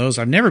track with one of those.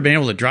 I've never been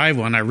able to drive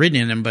one. I've ridden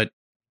in them, but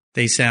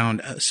they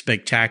sound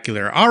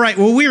spectacular. All right,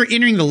 well, we're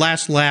entering the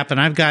last lap,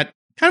 and I've got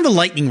kind of a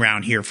lightning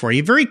round here for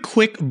you. Very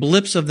quick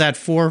blips of that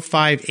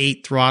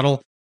 458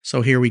 throttle.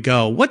 So here we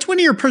go. What's one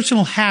of your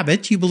personal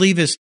habits you believe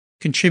has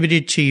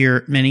contributed to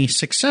your many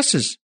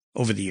successes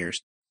over the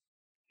years?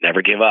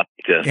 Never give up.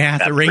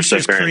 The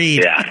racer's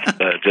creed.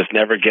 Just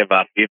never give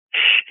up.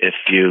 If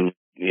you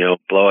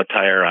blow a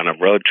tire on a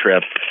road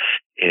trip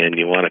and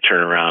you want to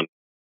turn around,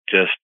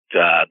 just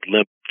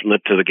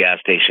limp to the gas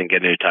station,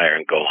 get a new tire,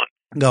 and go on.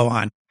 Go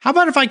on. How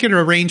about if I could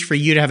arrange for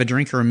you to have a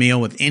drink or a meal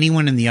with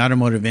anyone in the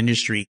automotive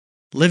industry,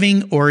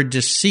 living or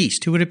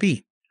deceased? Who would it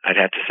be? I'd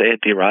have to say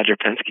it'd be Roger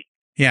Penske.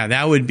 Yeah,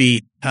 that would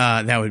be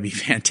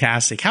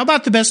fantastic. How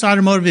about the best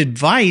automotive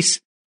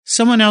advice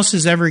someone else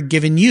has ever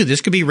given you?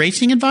 This could be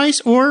racing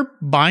advice or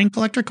buying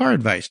collector car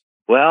advice.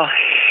 Well,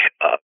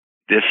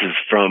 this is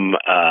from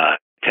a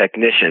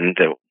technician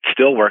that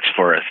still works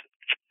for us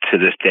to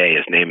this day.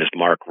 His name is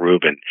Mark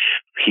Rubin.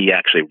 He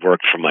actually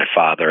worked for my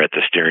father at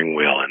the steering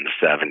wheel in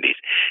the 70s.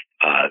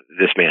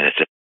 This man is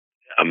an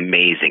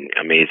amazing,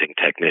 amazing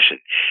technician.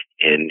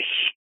 And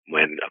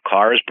when a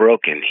car is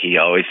broken, he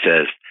always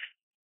says,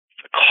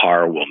 the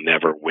car will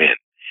never win.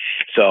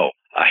 So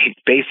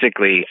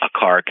basically, a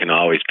car can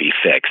always be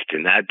fixed,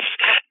 and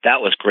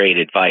that was great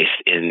advice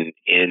in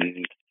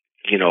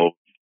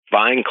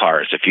buying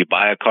cars. If you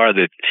buy a car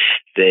that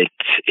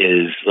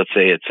is, let's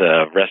say it's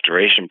a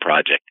restoration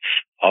project,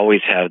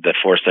 always have the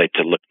foresight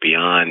to look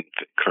beyond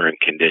the current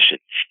condition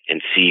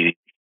and see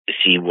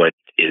what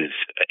is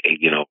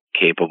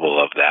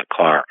capable of that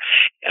car,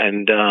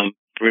 and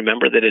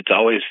remember that it's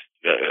always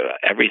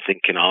everything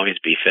can always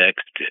be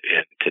fixed.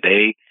 And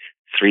today,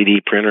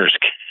 3D printers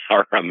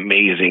are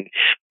amazing,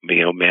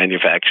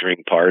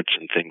 manufacturing parts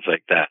and things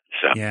like that.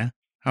 So yeah.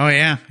 Oh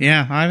yeah.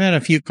 Yeah. I've had a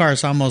few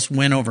cars almost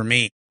win over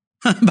me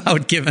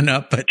about giving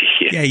up, but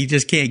yeah, you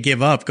just can't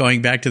give up,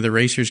 going back to the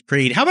racer's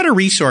creed. How about a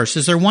resource?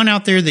 Is there one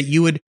out there that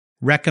you would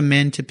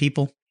recommend to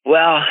people?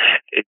 Well,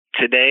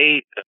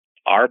 today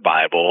our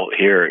Bible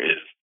here is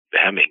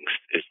Hemmings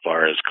as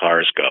far as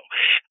cars go.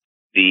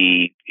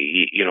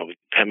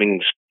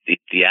 Hemmings,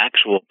 the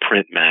actual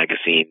print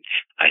magazine,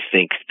 I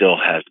think still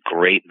has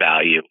great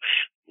value.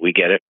 We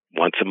get it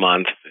once a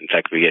month. In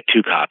fact, we get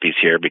 2 copies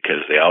here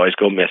because they always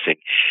go missing.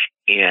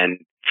 And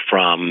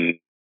from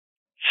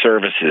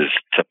services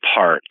to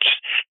parts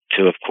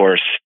to, of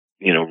course,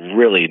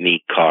 really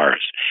neat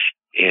cars.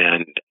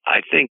 And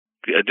I think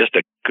just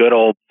a good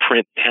old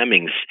print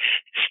Hemmings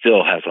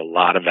still has a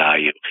lot of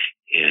value.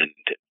 And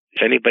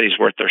if anybody's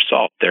worth their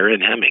salt, they're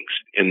in Hemmings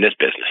in this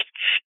business.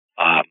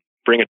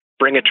 Bring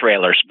a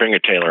trailer. Bring a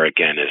Taylor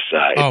again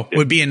is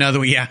would be another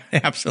one. Yeah,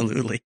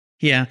 absolutely.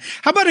 Yeah.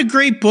 How about a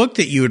great book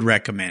that you would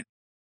recommend?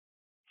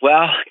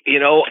 Well,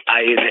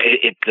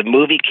 the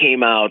movie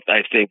came out,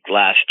 I think,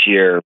 last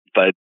year,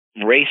 but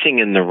Racing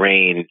in the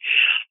Rain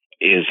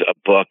is a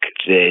book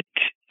that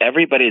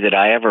everybody that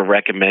I ever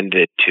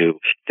recommended to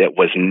that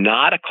was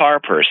not a car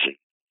person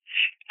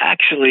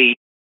actually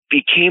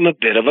became a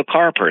bit of a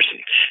car person.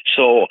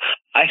 So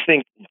I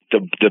think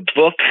the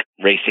book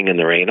Racing in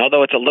the Rain,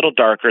 although it's a little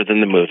darker than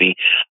the movie,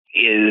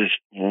 is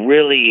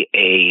really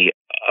a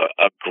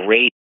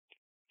great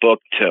book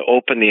to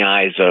open the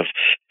eyes of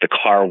the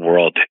car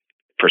world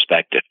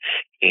perspective.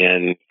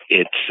 And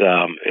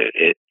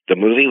the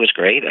movie was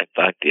great. I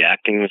thought the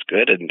acting was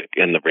good, and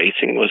the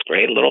racing was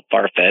great. A little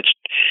far-fetched,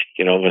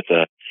 with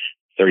a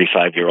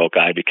 35-year-old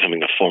guy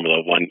becoming a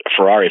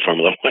Ferrari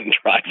Formula One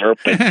driver.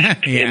 But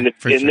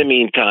in the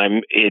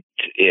meantime, it's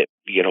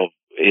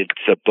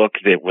a book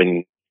that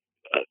when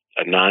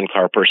a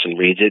non-car person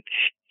reads it,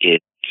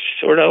 it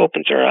sort of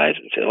opens their eyes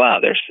and says, wow,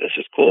 this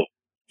is cool.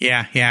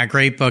 Yeah,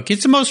 great book.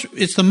 It's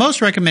the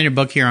most recommended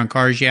book here on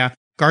Cars Yeah.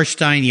 Garth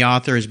Stein, the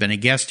author, has been a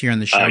guest here on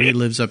the show. He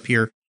lives up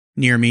here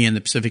near me in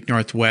the Pacific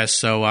Northwest.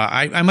 So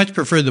I much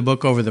prefer the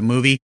book over the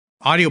movie.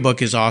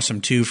 Audiobook is awesome,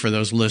 too, for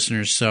those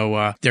listeners.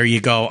 So there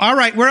you go. All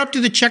right, we're up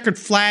to the checkered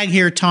flag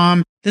here,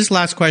 Tom. This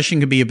last question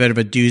could be a bit of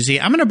a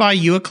doozy. I'm going to buy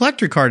you a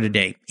collector car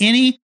today.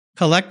 Any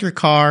collector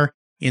car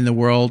in the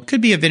world.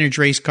 Could be a vintage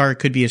race car,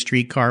 could be a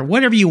street car,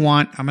 whatever you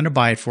want. I'm going to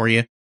buy it for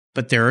you.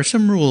 But there are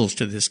some rules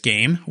to this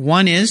game.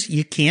 One is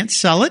you can't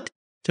sell it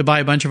to buy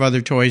a bunch of other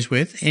toys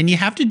with, and you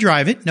have to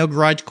drive it. No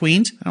garage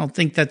queens. I don't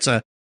think that's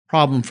a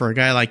problem for a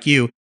guy like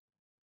you.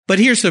 But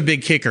here's the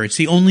big kicker. It's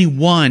the only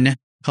one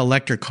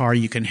collector car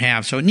you can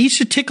have. So it needs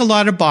to tick a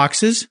lot of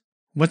boxes.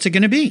 What's it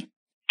going to be?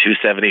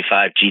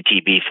 275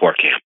 GTB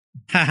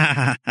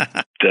 4Cam.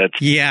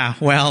 Yeah,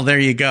 well, there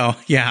you go.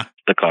 Yeah.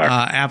 The car.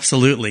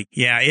 Absolutely.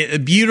 Yeah, a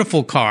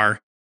beautiful car.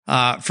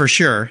 For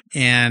sure.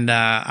 And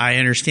I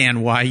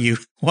understand why you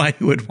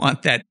would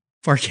want that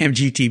 4Cam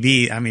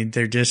GTB. I mean,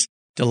 they're just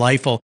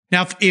delightful.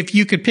 Now, if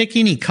you could pick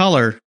any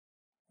color,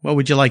 what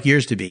would you like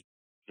yours to be?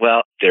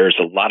 Well, there's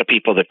a lot of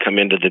people that come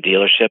into the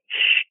dealership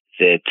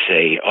that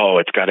say, oh,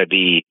 it's got to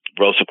be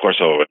Rosso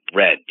Corso with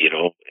red,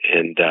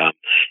 and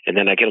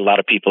then I get a lot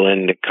of people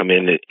in that come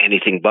in at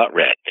anything but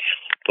red.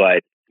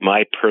 But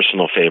my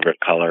personal favorite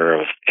color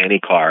of any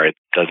car, it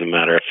doesn't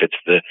matter if it's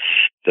the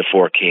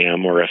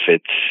 4Cam or if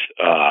it's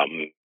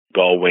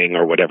Gullwing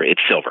or whatever,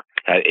 it's silver.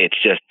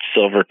 It's just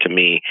silver to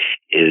me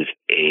is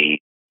a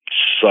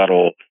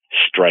subtle,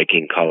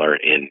 striking color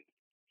in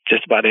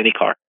just about any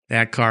car.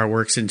 That car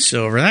works in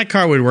silver. That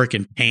car would work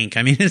in pink.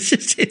 I mean,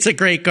 it's a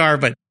great car,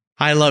 but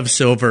I love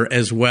silver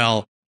as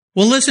well.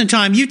 Well, listen,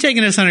 Tom, you've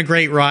taken us on a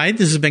great ride.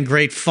 This has been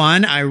great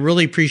fun. I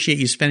really appreciate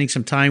you spending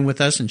some time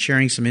with us and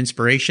sharing some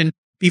inspiration.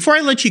 Before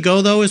I let you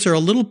go, though, is there a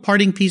little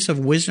parting piece of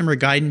wisdom or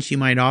guidance you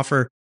might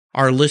offer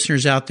our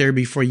listeners out there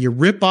before you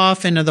rip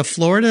off into the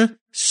Florida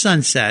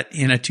sunset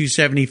in a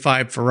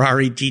 275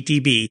 Ferrari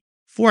GTB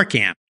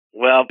 4Cam?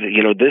 Well,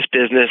 this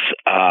business,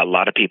 a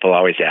lot of people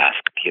always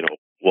ask,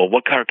 well,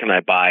 what car can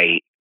I buy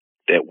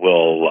that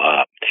will,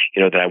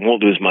 that I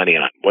won't lose money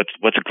on?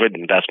 What's a good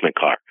investment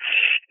car?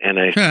 And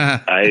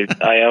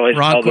I always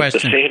tell them the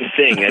same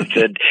thing. I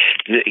said,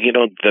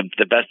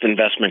 the best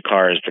investment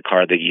car is the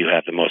car that you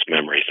have the most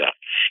memories of.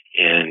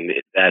 And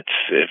that's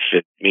if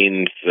it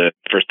means the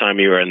first time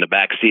you were in the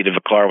back seat of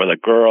a car with a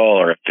girl,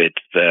 or if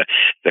it's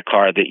the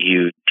car that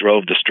you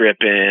drove the strip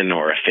in,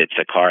 or if it's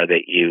a car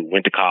that you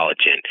went to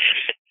college in.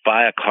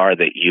 Buy a car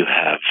that you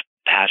have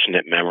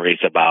passionate memories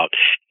about,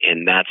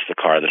 and that's the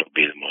car that will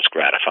be the most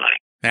gratifying.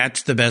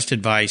 That's the best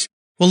advice.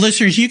 Well,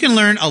 listeners, you can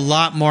learn a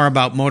lot more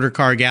about Motor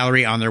Car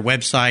Gallery on their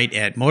website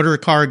at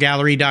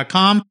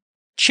motorcargallery.com.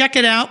 Check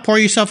it out. Pour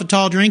yourself a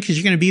tall drink because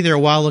you're going to be there a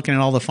while looking at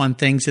all the fun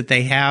things that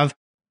they have.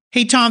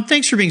 Hey, Tom,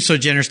 thanks for being so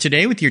generous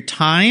today with your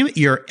time,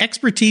 your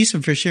expertise,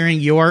 and for sharing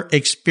your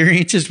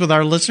experiences with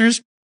our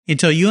listeners.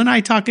 Until you and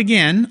I talk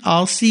again,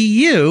 I'll see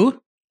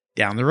you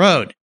down the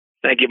road.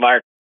 Thank you,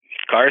 Mark.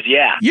 Cars,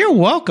 yeah. You're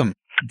welcome.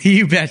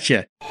 You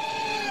betcha.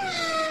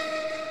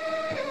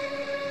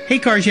 Hey,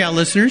 Cars Yeah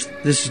listeners,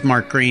 this is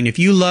Mark Green. If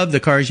you love the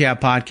Cars Yeah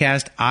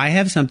podcast, I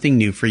have something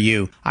new for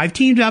you. I've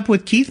teamed up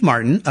with Keith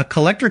Martin, a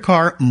collector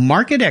car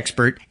market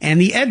expert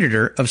and the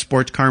editor of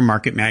Sports Car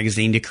Market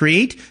magazine, to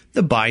create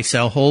the Buy,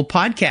 Sell, Hold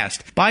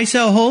podcast. Buy,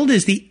 Sell, Hold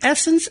is the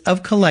essence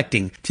of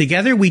collecting.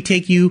 Together, we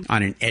take you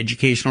on an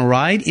educational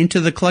ride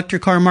into the collector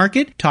car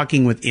market,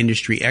 talking with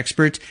industry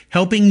experts,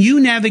 helping you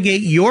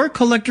navigate your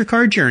collector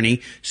car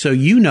journey so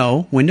you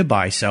know when to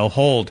buy, sell,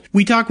 hold.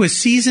 We talk with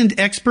seasoned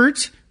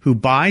experts who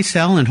buy,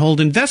 sell, and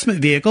hold investment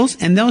vehicles,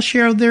 and they'll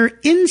share their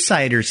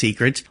insider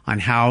secrets on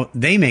how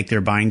they make their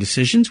buying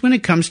decisions when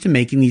it comes to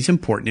making these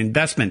important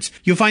investments.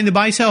 You'll find the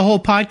Buy, Sell,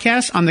 Hold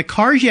podcast on the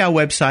Cars Yeah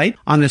website,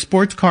 on the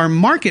Sports Car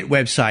Market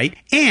website,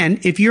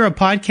 and if you're a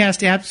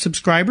podcast app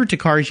subscriber to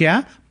Cars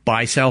Yeah,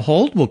 Buy, Sell,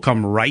 Hold will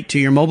come right to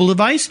your mobile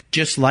device,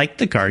 just like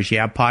the Cars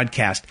Yeah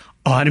podcast.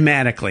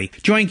 Automatically.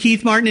 Join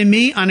Keith Martin and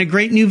me on a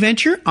great new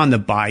venture on the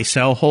Buy,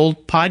 Sell,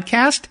 Hold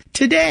podcast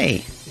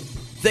today.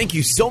 Thank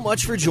you so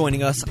much for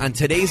joining us on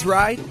today's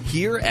ride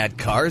here at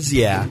Cars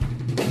Yeah.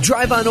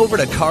 Drive on over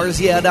to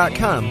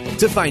carsyeah.com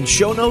to find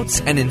show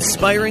notes and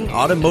inspiring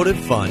automotive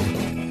fun.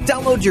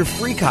 Download your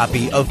free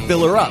copy of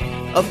Filler Up,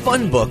 a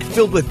fun book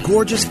filled with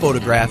gorgeous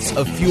photographs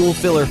of fuel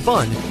filler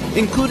fun,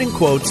 including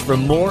quotes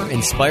from more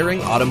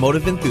inspiring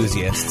automotive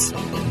enthusiasts.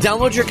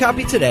 Download your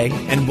copy today,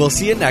 and we'll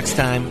see you next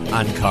time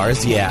on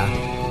Cars Yeah.